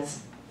that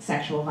has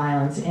sexual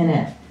violence in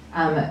it.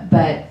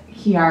 But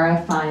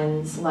Kiara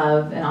finds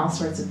love in all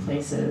sorts of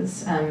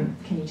places. Can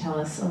you tell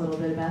us a little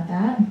bit about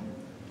that?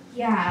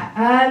 Yeah,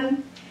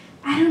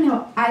 I don't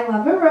know. I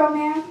love a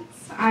romance.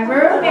 I'm a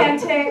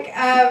romantic,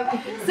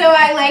 so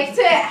I like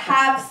to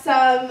have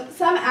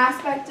some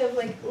aspect of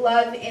like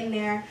love in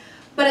there,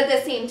 but at the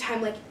same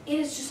time, like it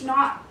is just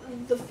not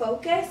the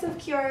focus of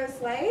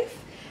Kiara's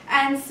life,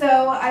 and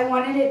so I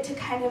wanted it to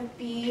kind of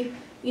be,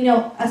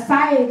 a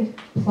side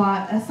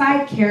plot, a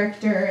side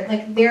character,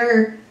 like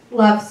their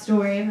love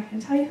story. I'm not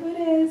gonna tell you who it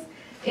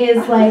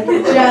is like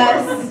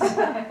just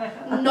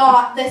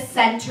not the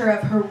center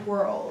of her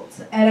world,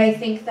 and I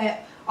think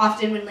that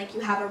often when like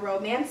you have a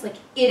romance, like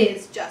it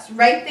is just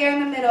right there in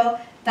the middle.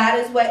 That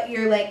is what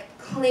you're like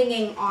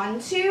clinging on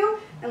to,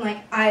 and like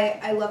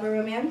I love a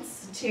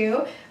romance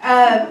too,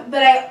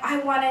 but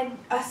I wanted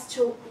us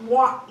to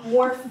want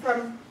more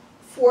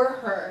for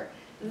her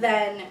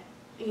than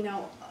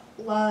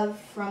love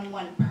from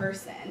one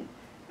person.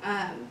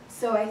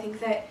 So I think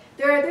that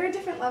there are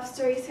different love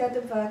stories throughout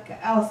the book.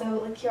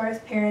 Also, like Kiara's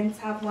parents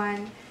have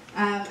one.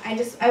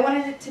 I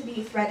wanted it to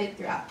be threaded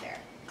throughout there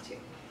too.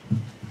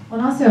 Well,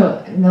 and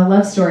also the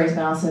love stories,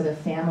 but also the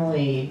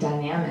family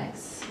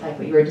dynamics, like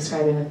what you were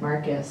describing with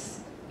Marcus.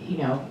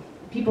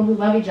 People who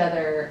love each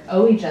other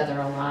owe each other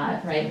a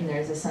lot, right? And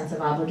there's a sense of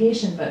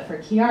obligation, but for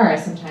Kiara,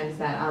 sometimes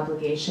that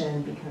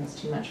obligation becomes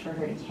too much for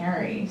her to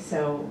carry.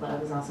 So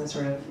love is also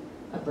sort of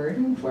a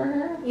burden for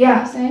her.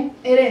 Yeah, would you say?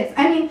 It is.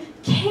 I mean,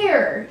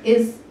 care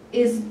is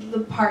the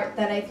part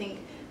that I think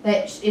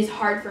that is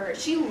hard for her.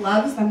 She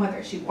loves them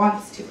whether she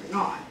wants to or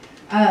not,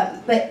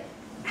 but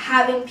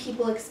having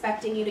people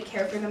expecting you to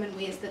care for them in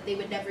ways that they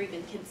would never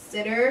even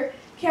consider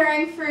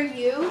caring for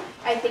you,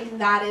 I think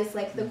that is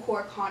like the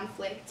core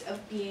conflict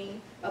of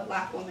being a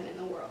Black woman in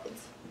the world.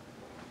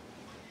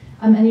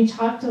 And you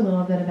talked a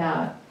little bit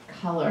about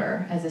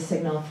color as a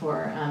signal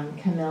for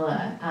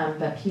Camilla,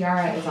 but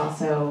Kiara is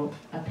also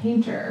a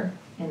painter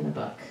in the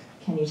book.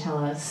 Can you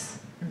tell us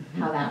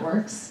how that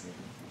works?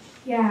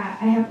 Yeah,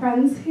 I have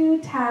friends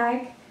who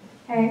tag.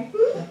 Okay.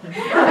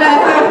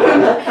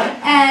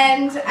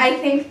 And I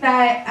think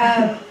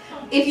that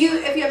if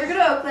you ever go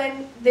to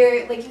Oakland,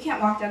 you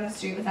can't walk down the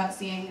street without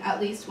seeing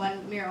at least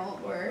one mural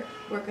or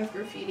work of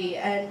graffiti.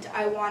 And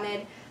I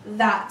wanted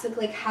that to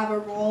like have a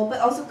role, but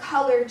also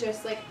color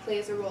just like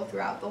plays a role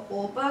throughout the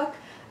whole book.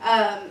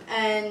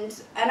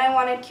 And I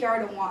wanted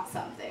Kiara to want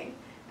something.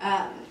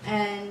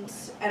 And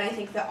I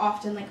think that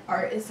often like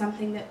art is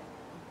something that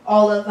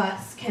all of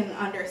us can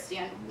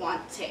understand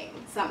wanting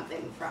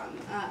something from.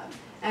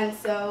 And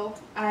so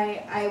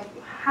I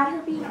had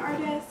her be an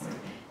artist.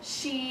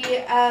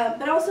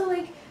 But also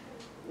like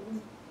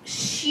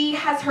she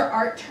has her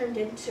art turned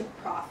into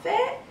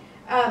profit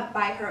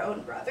by her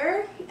own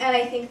brother, and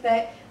I think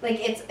that like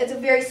it's a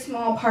very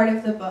small part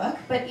of the book,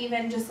 but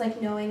even just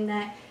like knowing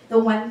that the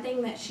one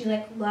thing that she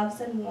like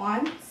loves and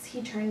wants,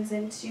 he turns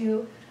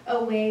into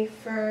a way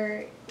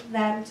for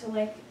them to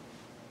like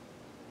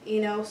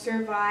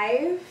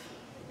survive,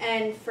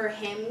 and for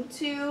him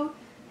to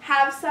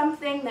have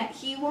something that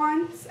he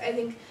wants. I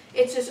think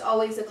it's just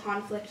always a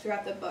conflict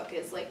throughout the book,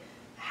 is like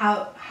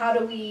how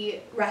do we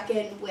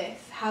reckon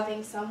with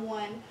having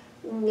someone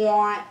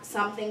want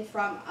something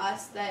from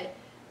us that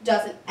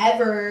doesn't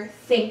ever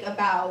think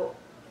about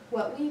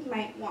what we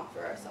might want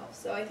for ourselves.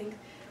 So I think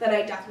that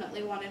I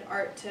definitely wanted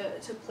art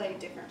to play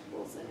different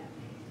roles in it.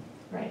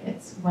 Right,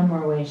 it's one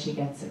more way she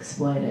gets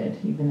exploited,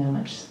 even though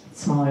much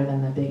smaller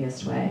than the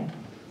biggest way.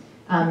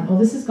 Well,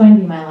 this is going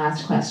to be my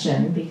last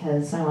question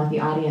because I want the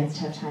audience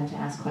to have time to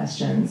ask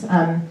questions.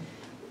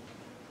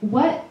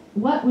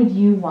 What would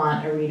you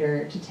want a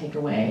reader to take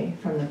away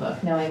from the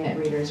book, knowing that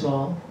readers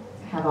will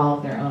have all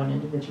of their own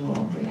individual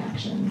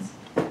reactions?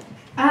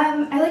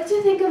 I like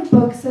to think of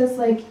books as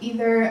like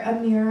either a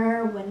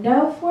mirror or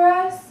window for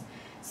us.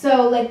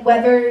 So like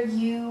whether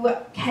you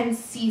can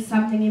see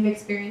something you've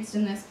experienced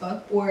in this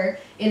book or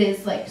it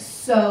is like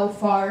so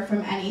far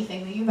from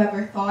anything that you've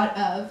ever thought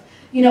of,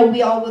 you know,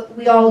 we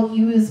all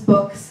use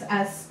books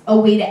as a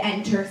way to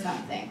enter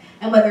something.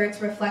 And whether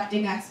it's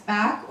reflecting us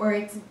back or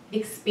it's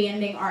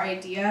expanding our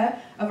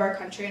idea of our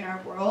country and our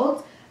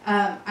world,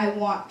 I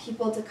want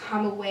people to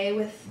come away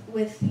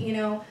with you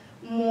know,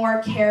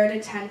 more care and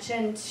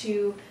attention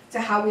to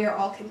how we are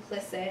all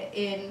complicit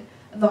in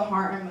the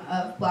harm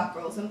of Black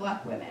girls and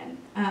Black women.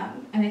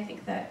 And I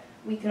think that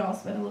we could all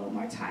spend a little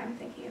more time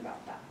thinking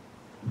about that.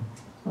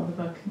 Well, the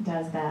book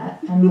does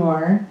that and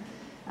more.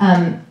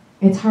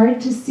 It's hard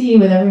to see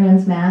with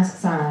everyone's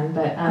masks on,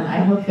 but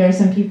I hope there are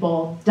some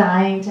people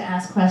dying to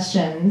ask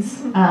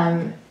questions.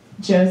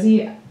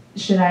 Josie,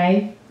 should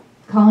I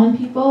call in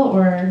people,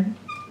 or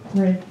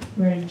where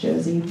did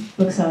Josie,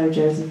 bookseller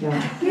Josie, go?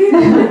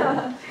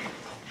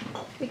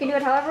 We can do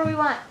it however we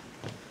want.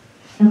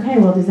 Okay,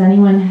 well, does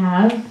anyone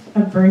have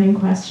a burning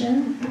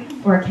question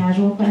or a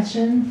casual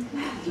question?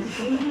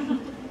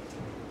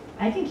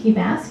 I can keep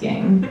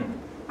asking.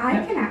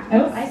 I can ask.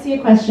 Oh, I see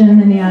a question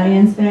in the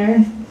audience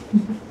there.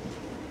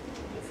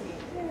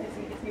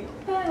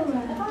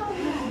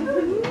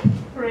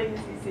 Crazy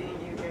seeing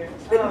you here.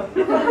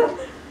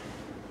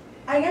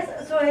 I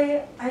guess, so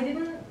I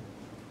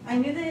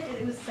knew that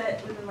it was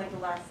set within like the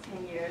last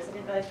 10 years. I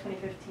didn't realize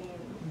 2015.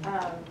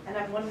 And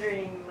I'm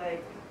wondering,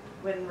 like,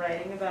 when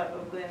writing about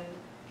Oakland,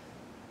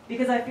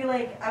 because I feel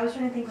like I was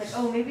trying to think like,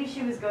 oh, maybe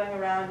she was going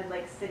around and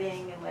like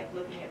sitting and like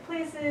looking at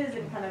places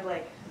and kind of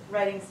like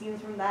writing scenes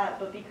from that,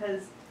 but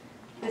because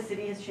the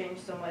city has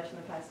changed so much in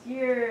the past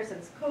year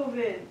since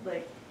COVID,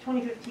 like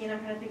 2015, I'm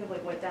trying to think of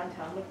like what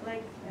downtown looked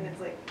like, and it's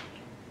like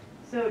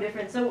so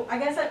different. So I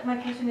guess my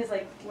question is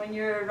like, when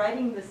you're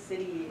writing the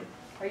city,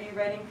 are you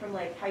writing from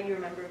like how you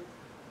remember,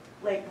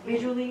 like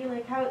visually,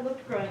 like how it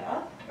looked growing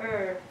up,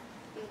 or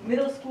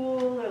middle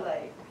school, or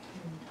like?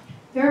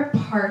 There are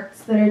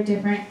parts that are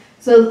different.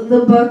 So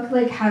the book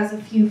like has a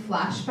few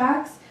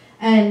flashbacks,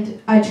 and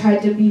I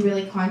tried to be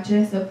really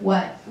conscious of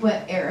what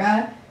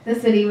era the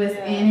city was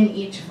in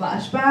each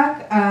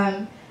flashback.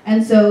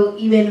 And so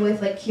even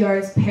with like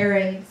Kiara's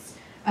parents,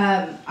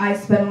 I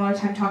spent a lot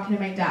of time talking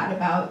to my dad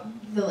about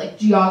the like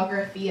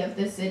geography of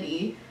the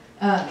city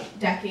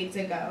decades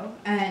ago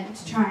and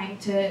trying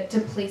to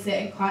place it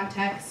in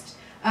context.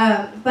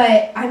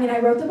 But I mean, I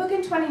wrote the book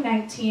in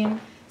 2019.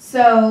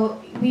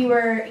 So we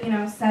were,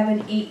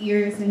 7-8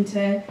 years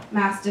into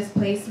mass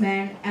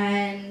displacement,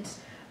 and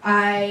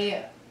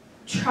I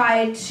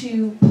tried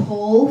to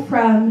pull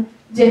from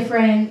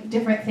different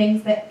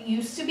things that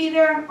used to be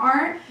there and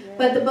aren't,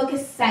 but the book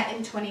is set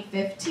in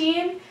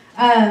 2015.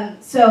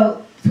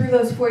 So through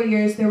those 4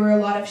 years, there were a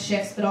lot of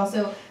shifts, but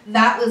also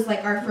that was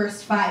like our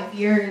first 5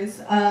 years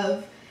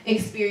of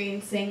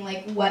experiencing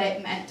like what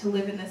it meant to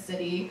live in the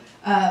city,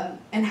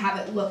 and have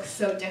it look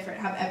so different,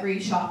 have every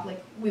shop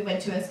like we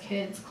went to as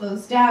kids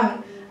closed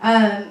down.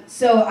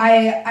 So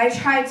I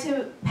tried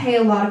to pay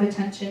a lot of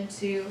attention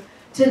to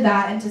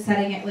that and to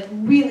setting it like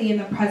really in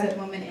the present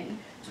moment in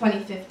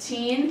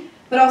 2015,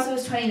 but also it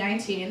was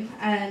 2019,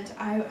 and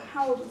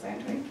how old was I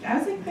in 2015? I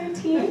was like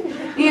 13, so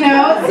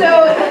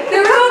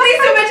there was only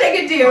so much I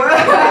could do.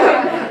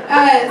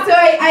 So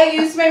I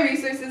used my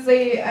resources.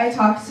 I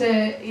talked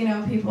to,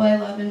 people I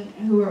love and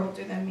who were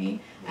older than me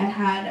and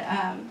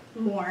had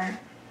more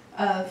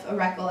of a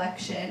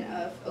recollection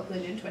of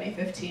Oakland in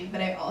 2015,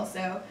 but I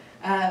also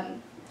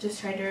just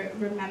tried to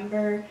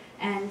remember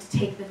and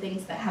take the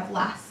things that have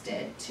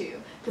lasted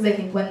too, because I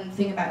think one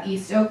thing about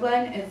East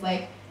Oakland is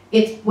like,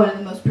 it's one of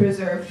the most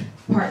preserved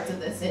parts of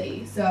the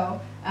city. So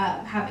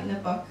having the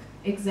book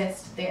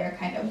exist there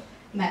kind of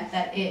meant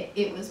that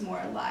it was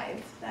more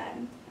alive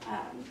than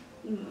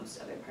most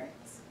other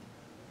parts.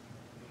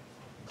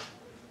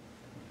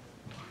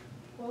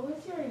 What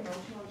was your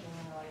emotional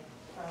journey like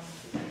from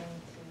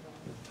beginning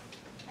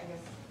to, I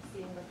guess,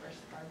 seeing the first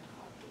hard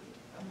copy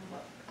of the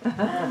book?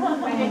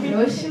 My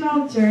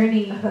emotional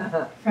journey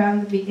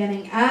from the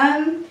beginning.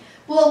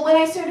 Well, when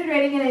I started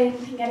writing it, I didn't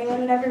think anyone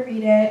would ever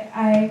read it.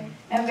 I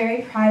am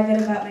very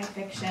private about my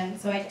fiction,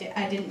 so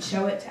I didn't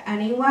show it to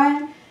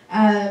anyone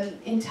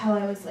until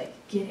I was like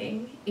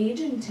getting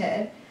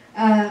agented.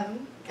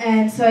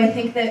 And so I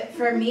think that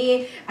for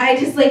me,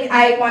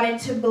 I wanted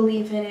to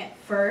believe in it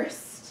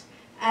first,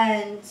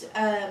 and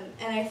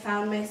I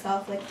found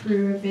myself like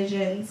through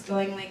revisions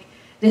going like,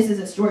 this is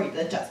a story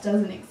that just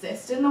doesn't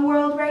exist in the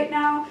world right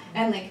now,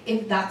 and like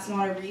if that's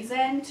not a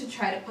reason to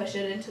try to push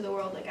it into the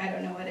world, like I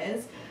don't know what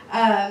is.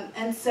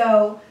 And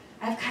so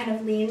I've kind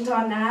of leaned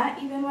on that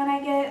even when I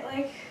get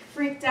like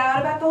freaked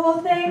out about the whole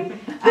thing.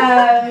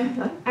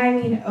 I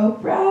mean,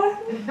 Oprah.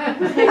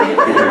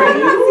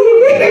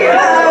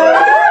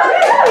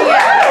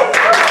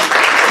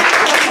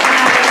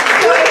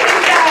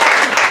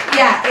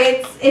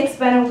 Crazy. It's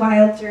been a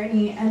wild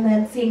journey, and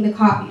then seeing the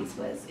copies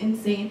was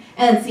insane,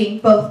 and then seeing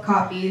both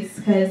copies,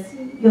 because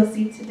you'll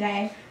see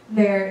today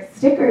they're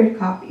stickered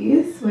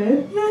copies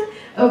with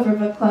Oprah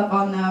Book Club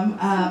on them,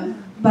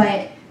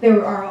 but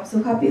there are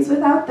also copies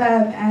without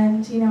them,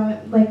 and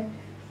like,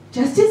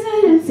 just is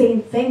an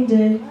insane thing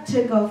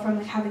to go from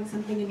like having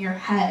something in your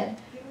head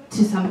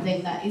to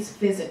something that is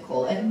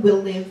physical and will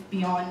live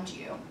beyond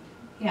you.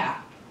 Yeah,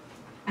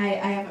 I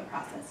haven't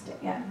processed it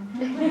yet.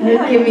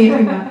 Give me a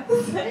few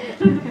months.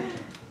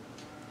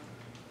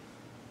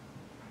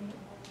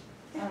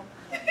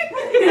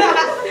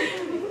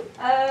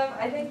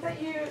 I think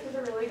that you did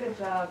a really good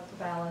job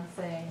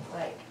balancing,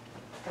 like,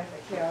 the fact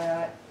that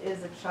Kiara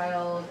is a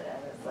child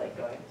and is like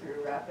going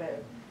through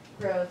rapid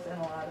growth and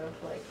a lot of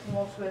like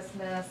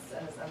tumultuousness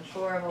and is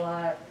unsure of a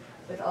lot,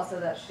 with also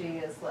that she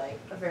is like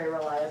a very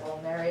reliable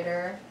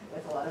narrator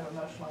with a lot of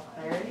emotional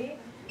clarity,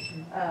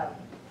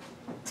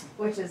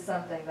 which is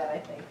something that I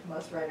think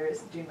most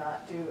writers do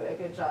not do a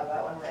good job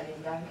at when writing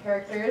young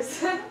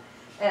characters,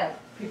 and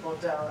people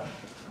don't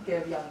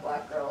give young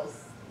Black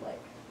girls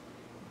like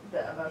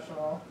the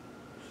emotional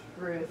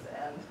truth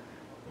and,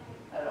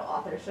 I don't know,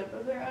 authorship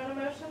of their own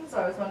emotions. So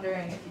I was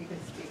wondering if you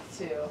could speak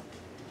to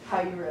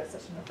how you wrote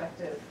such an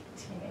effective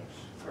teenage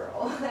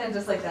girl and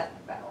just like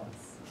that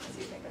balance as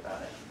you think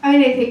about it. I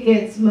mean, I think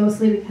it's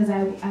mostly because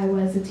I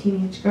was a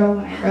teenage girl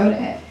when I wrote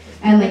it,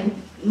 and like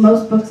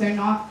most books are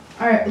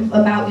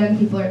about young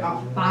people or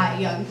not by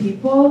young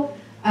people,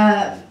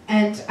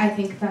 and I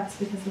think that's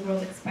because the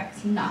world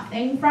expects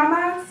nothing from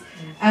us.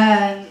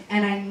 And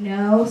I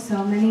know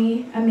so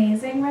many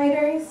amazing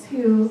writers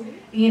who,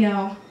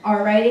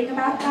 are writing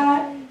about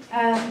that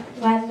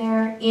when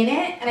they're in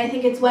it. And I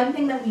think it's one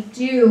thing that we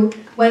do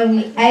when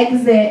we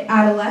exit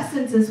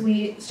adolescence is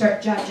we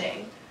start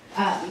judging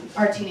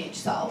our teenage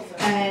self.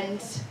 And,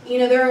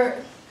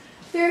 there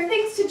are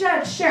things to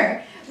judge,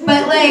 sure.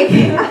 But, like,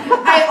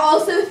 I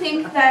also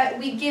think that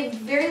we give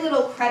very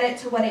little credit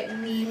to what it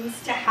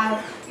means to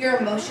have your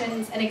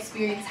emotions and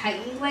experience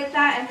heightened like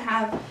that and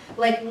have,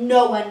 like,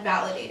 no one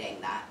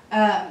validating that.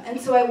 And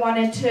so I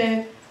wanted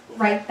to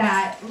write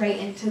that right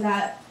into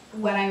that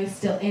when I was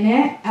still in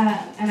it.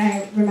 And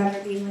I remember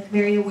being, like,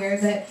 very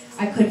aware that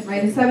I couldn't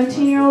write a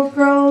 17-year-old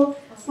girl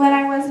when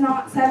I was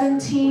not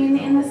 17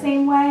 in the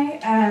same way.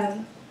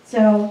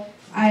 So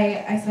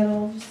I said,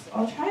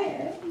 I'll try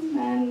it.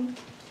 And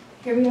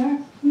here we are.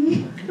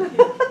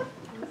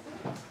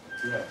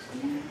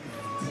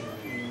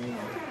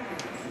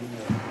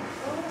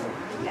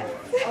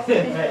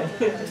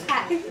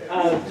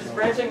 Just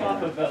branching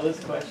off of Bella's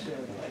question,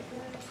 like,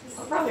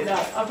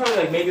 I'm probably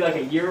like maybe like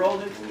a year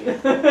older than you.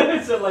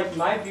 So like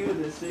my view of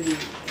the city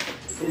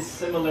is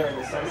similar in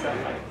the sense that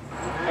like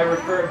I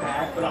refer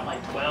back, but I'm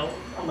like 12,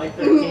 I'm like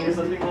 13 or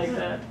something like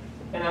that.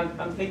 And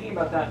I'm thinking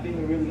about that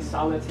being a really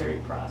solitary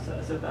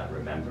process of that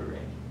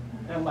remembering.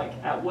 And like,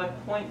 at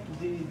what point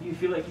do you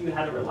feel like you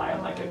had to rely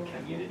on like a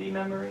community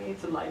memory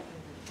to like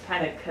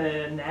kind of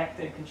connect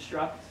and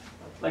construct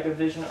like a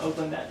vision of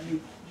Oakland that you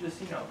just,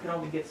 could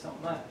only get so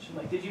much? And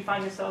like, did you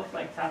find yourself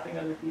like tapping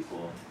other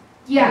people?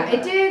 Yeah, I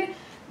did.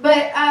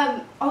 But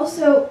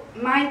also,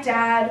 my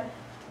dad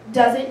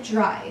doesn't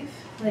drive,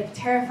 like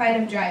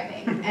terrified of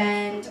driving,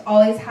 and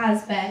always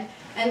has been.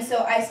 And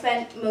so I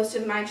spent most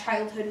of my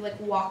childhood like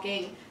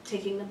walking,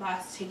 taking the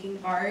bus, taking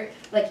BART,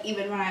 like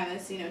even when I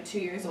was, 2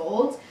 years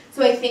old.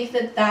 So I think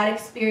that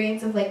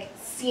experience of like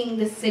seeing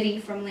the city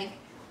from like,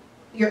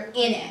 you're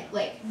in it,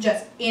 like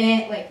just in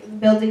it, like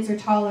buildings are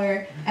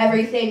taller,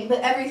 everything,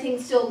 but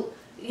everything still,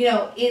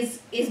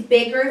 is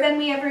bigger than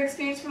we ever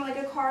experienced from like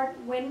a car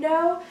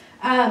window.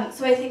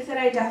 So I think that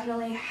I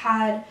definitely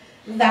had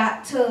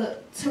that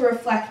to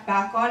reflect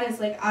back on, is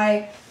like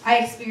I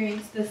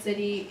experienced the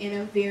city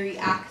in a very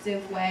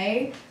active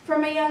way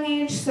from a young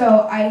age,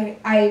 so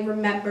I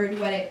remembered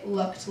what it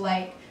looked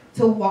like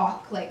to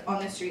walk like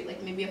on the street,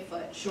 like maybe a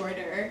foot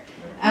shorter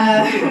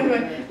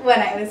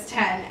when I was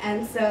 10,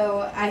 and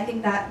so I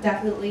think that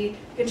definitely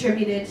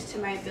contributed to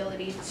my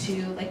ability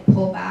to like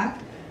pull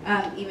back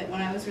even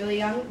when I was really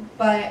young.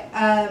 But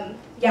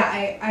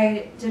yeah,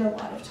 I did a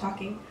lot of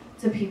talking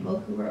to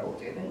people who were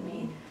older than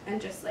me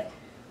and just like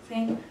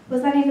saying,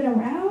 was that even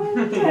around?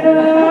 I don't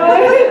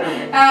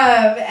know.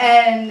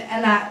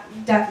 And that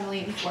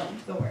definitely informed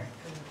the work.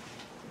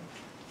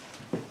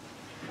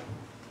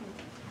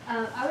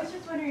 I was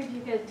just wondering if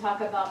you could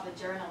talk about the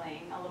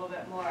journaling a little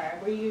bit more.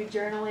 Were you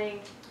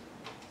journaling,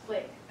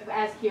 like,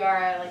 as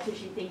Kiara, like, was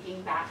she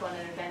thinking back on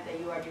an event that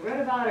you already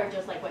wrote about, or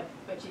just like what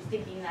she's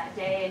thinking that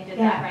day, and did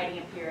that writing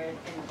appear in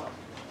the book?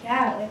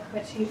 Yeah, like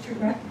what she ate for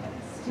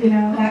breakfast,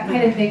 that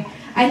kind of thing.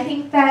 I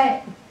think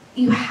that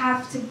you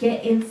have to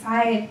get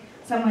inside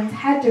someone's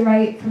head to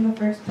write from the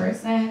first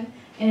person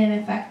in an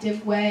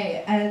effective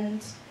way,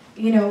 and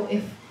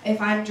if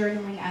I'm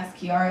journaling as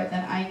Kiara,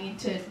 then I need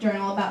to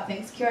journal about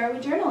things Kiara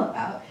would journal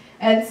about.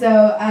 And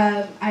so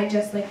I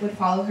just like would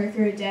follow her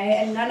through a day,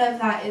 and none of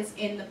that is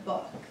in the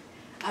book.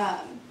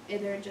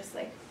 They're just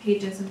like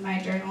pages of my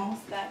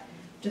journals that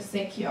just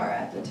say Kiara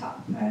at the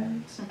top.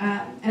 And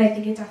I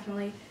think it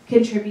definitely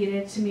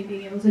contributed to me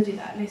being able to do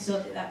that, and I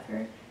still do that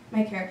for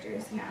my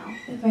characters now,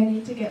 if I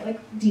need to get like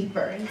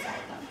deeper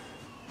inside them.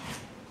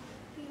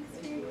 Thanks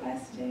for your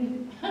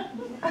question.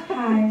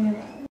 Hi,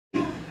 Mila.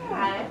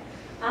 Hi.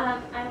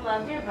 I love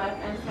love your book.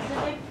 I'm such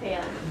a big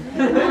fan.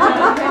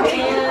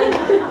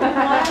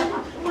 And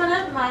one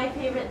of my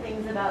favorite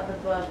things about the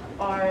book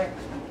are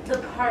the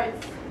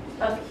parts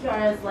of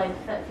Kiara's life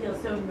that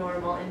feel so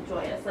normal and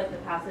joyous, like the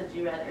passage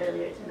you read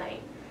earlier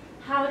tonight.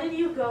 How did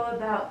you go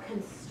about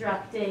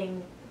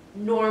constructing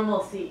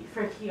normalcy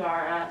for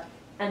Kiara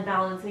and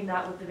balancing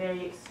that with the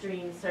very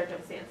extreme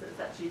circumstances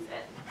that she's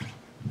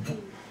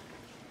in?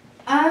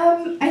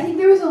 I think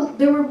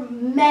there were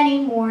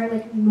many more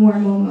like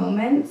normal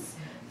moments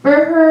for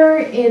her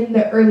in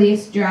the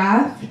earliest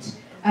draft.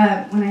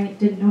 When I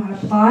didn't know how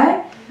to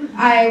plot,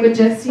 I would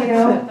just,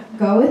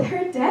 go with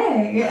her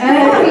day. And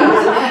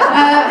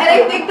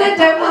I think that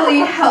definitely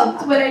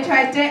helped when I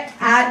tried to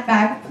add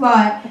back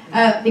plot,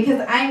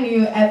 because I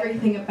knew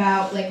everything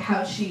about like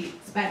how she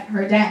spent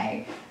her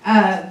day.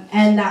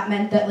 And that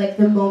meant that like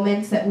the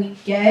moments that we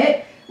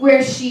get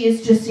where she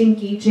is just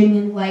engaging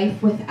in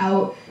life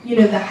without,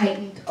 the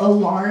heightened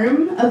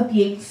alarm of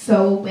being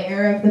so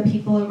aware of the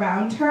people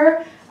around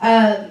her,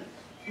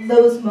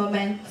 those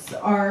moments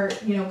are,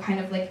 kind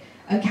of like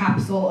a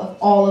capsule of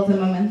all of the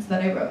moments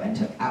that I wrote and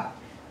took out.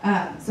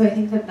 So I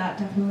think that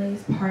definitely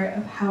is part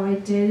of how I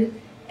did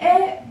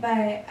it,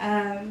 but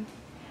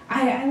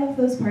I love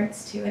those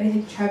parts too, and I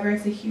think Trevor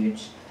is a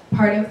huge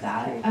part of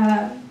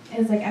that.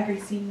 Is like every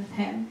scene with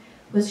him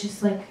was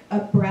just like a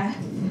breath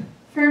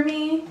for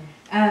me,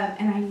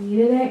 and I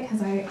needed it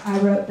because I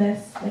wrote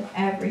this like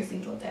every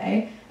single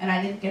day, and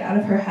I didn't get out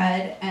of her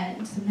head,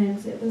 and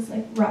sometimes it was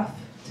like rough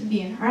to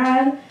be in her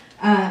head.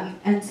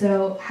 And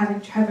so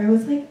having Trevor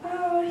was like,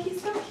 oh,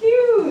 he's so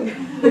cute.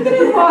 Look at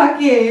him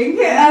walking.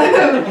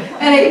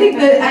 And I think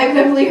that I've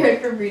definitely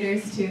heard from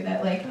readers too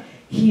that like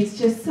he's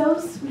just so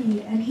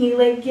sweet, and he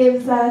like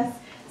gives us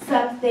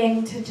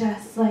something to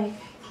just like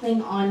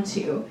cling on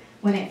to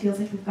when it feels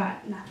like we've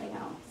got nothing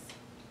else.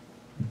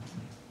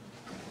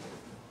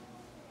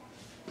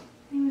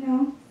 Anyone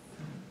else?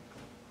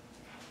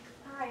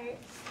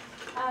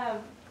 Hi.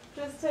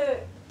 Just to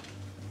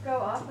go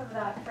off of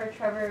that for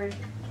Trevor's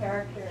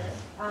character,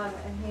 and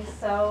he's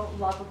so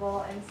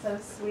lovable and so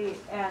sweet,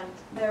 and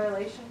their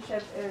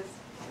relationship is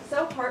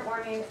so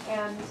heartwarming.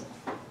 And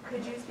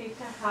could you speak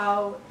to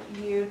how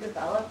you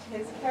developed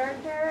his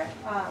character,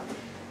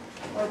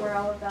 or where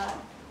all of that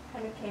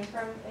kind of came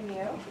from in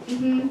you?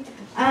 Mm-hmm.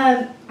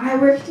 I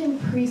worked in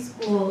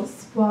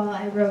preschools while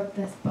I wrote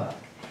this book,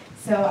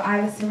 so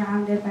I was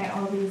surrounded by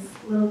all these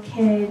little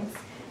kids,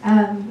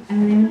 and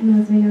anyone who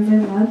knows me knows I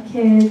love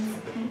kids.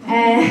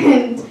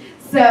 And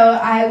so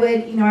I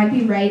would, I'd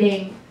be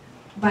writing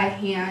by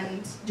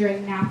hand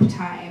during nap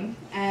time,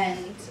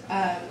 and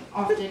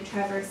often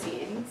Trevor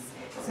scenes,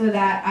 so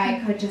that I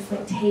could just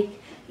like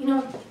take,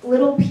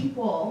 little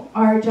people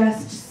are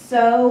just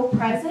so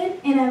present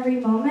in every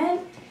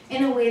moment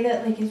in a way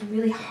that like is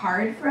really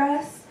hard for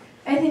us,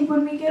 I think,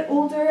 when we get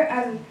older,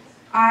 and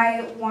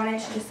I wanted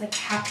to just like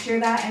capture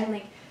that and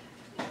like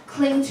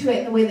cling to it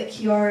in the way that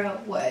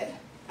Kiara would,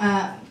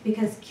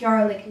 because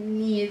Kiara like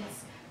needs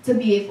to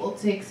be able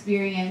to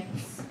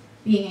experience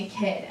being a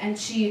kid, and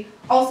she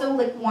also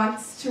like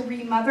wants to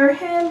remother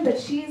him, but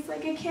she's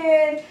like a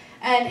kid,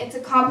 and it's a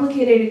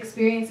complicated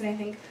experience, and I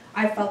think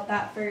I felt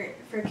that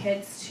for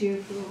kids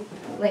too who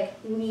like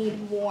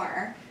need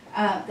more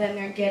than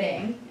they're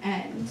getting,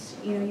 and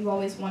you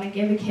always want to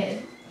give a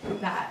kid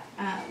that,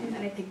 and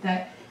I think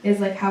that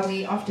is like how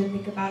we often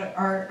think about it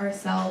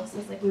ourselves,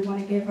 is like we want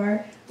to give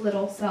our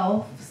little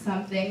self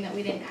something that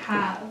we didn't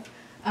have.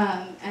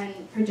 And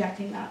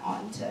projecting that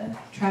onto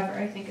Trevor,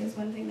 I think, is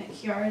one thing that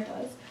Kiara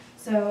does.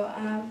 So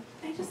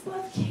I just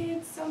love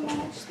kids so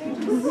much. They're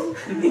just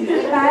the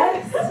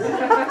best.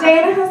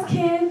 Diana has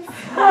kids.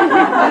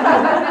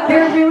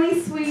 They're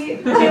really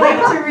sweet. They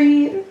like to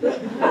read.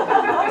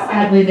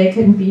 Sadly, they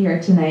couldn't be here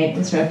tonight,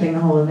 disrupting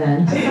the whole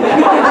event.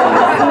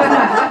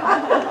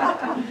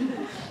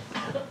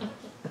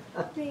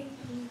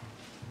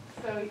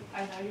 So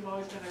I know you've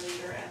always been a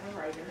reader and a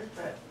writer,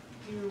 but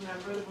do you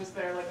remember, was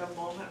there like a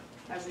moment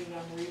as a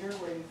young reader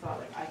where you thought,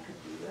 like, I could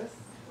do this?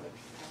 Like,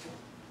 I could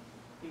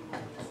be one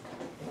of these?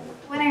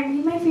 When I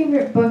read my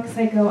favorite books,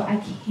 I go, I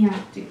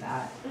can't do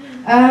that.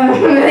 I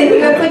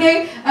think that's like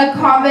a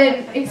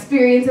common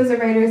experience as a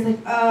writer, is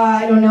like,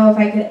 I don't know if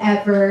I could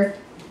ever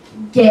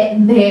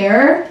get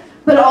there.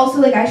 But also,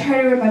 like, I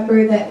try to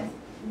remember that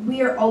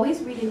we are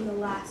always reading the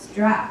last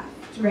draft,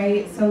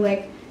 right? So,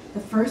 like, the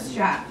first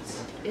draft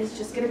is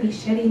just going to be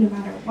shitty no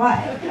matter what.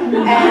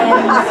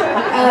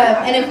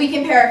 And if we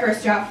compare our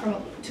first draft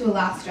to a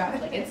last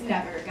draft, like, it's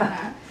never going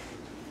to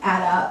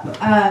add up.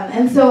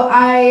 And so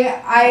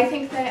I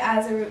think that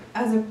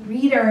as a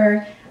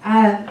reader,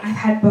 I've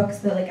had books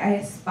that, like, I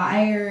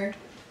aspire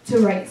to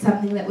write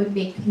something that would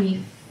make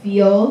me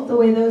feel the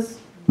way those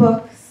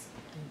books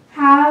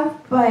have,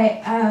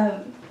 but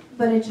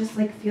it just,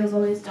 like, feels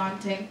always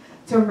daunting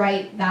to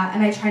write that.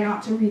 And I try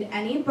not to read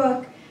any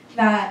book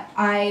that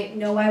I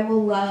know I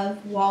will love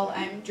while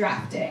I'm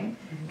drafting,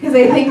 because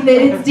I think that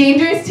it's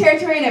dangerous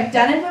territory, and I've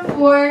done it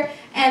before,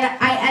 and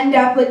I end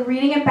up like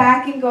reading it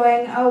back and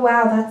going, oh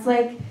wow, that's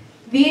like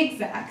the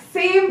exact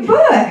same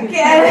book. And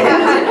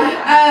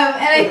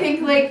I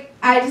think like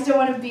I just don't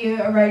want to be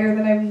a writer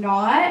that I'm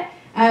not.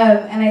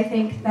 And I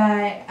think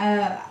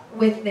that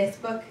with this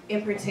book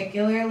in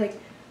particular, like,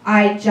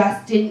 I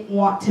just didn't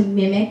want to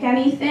mimic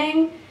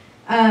anything,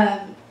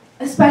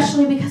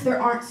 especially because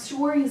there aren't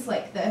stories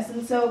like this.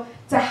 And so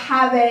to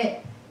have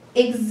it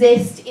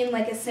exist in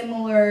like a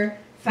similar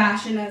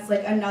fashion as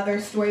like another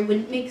story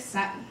wouldn't make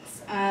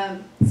sense.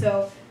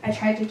 So I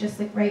tried to just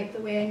like write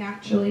the way I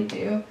naturally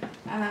do.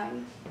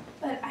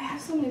 But I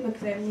have so many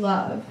books I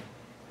love.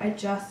 I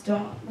just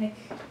don't, like,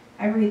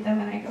 I read them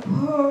and I go,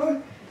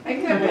 oh, I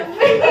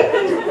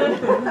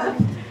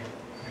couldn't.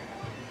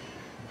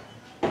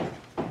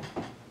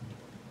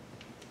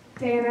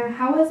 Diana,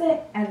 how was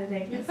it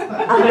editing this book?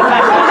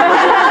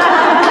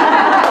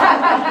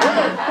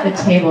 The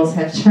tables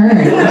have turned.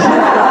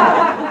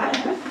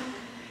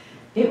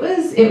 It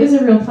was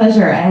a real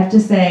pleasure. I have to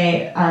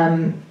say,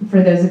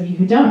 for those of you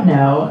who don't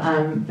know,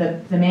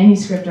 the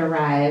manuscript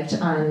arrived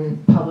on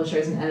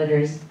publishers' and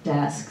editors'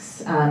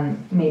 desks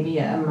maybe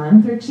a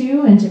month or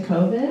two into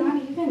COVID.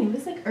 Not even, it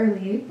was like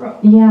early April.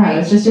 Yeah, right? It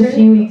was just a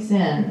few weeks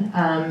in.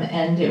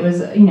 And it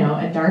was,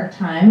 a dark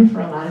time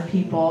for a lot of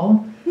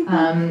people,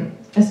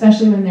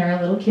 especially when there are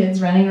little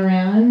kids running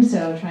around,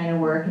 so trying to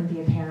work and be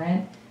a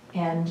parent.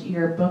 And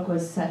your book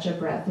was such a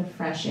breath of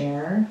fresh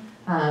air.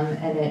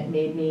 And it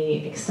made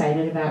me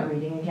excited about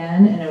reading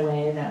again in a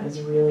way that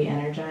was really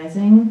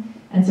energizing.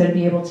 And so to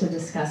be able to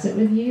discuss it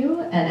with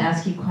you and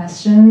ask you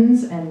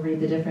questions and read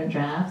the different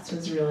drafts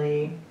was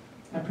really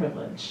a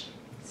privilege.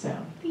 So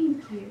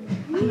thank you.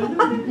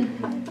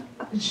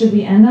 Should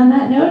we end on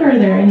that note, or are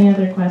there any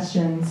other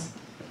questions?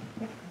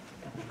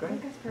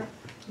 Great.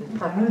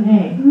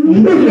 Okay, thank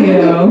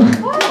you.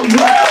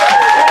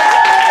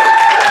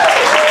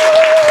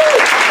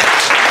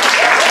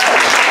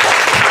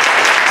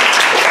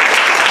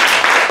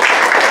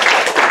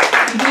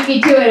 Me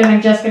to it, and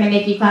I'm just going to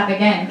make you clap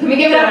again. Can we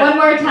give it up one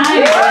more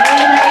time?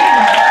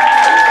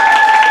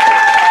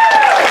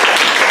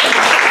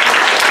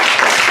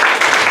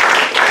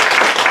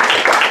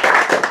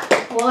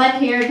 We'll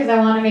end here because I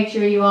want to make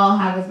sure you all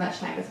have as much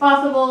time as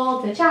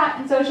possible to chat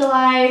and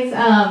socialize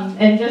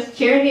and just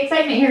share the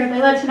excitement here with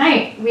Leila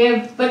tonight. We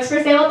have books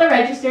for sale at the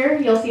register.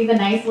 You'll see the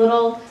nice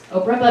little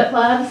Oprah Book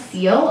Club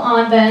seal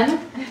on them.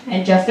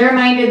 And just a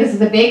reminder, this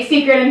is a big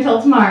secret until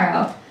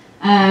tomorrow.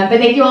 But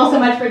thank you all so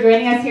much for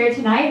joining us here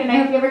tonight, and I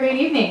hope you have a great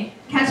evening.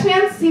 Catch me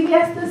on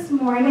CBS this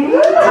morning.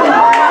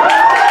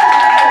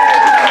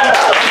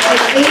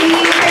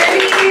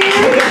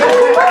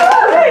 8:30.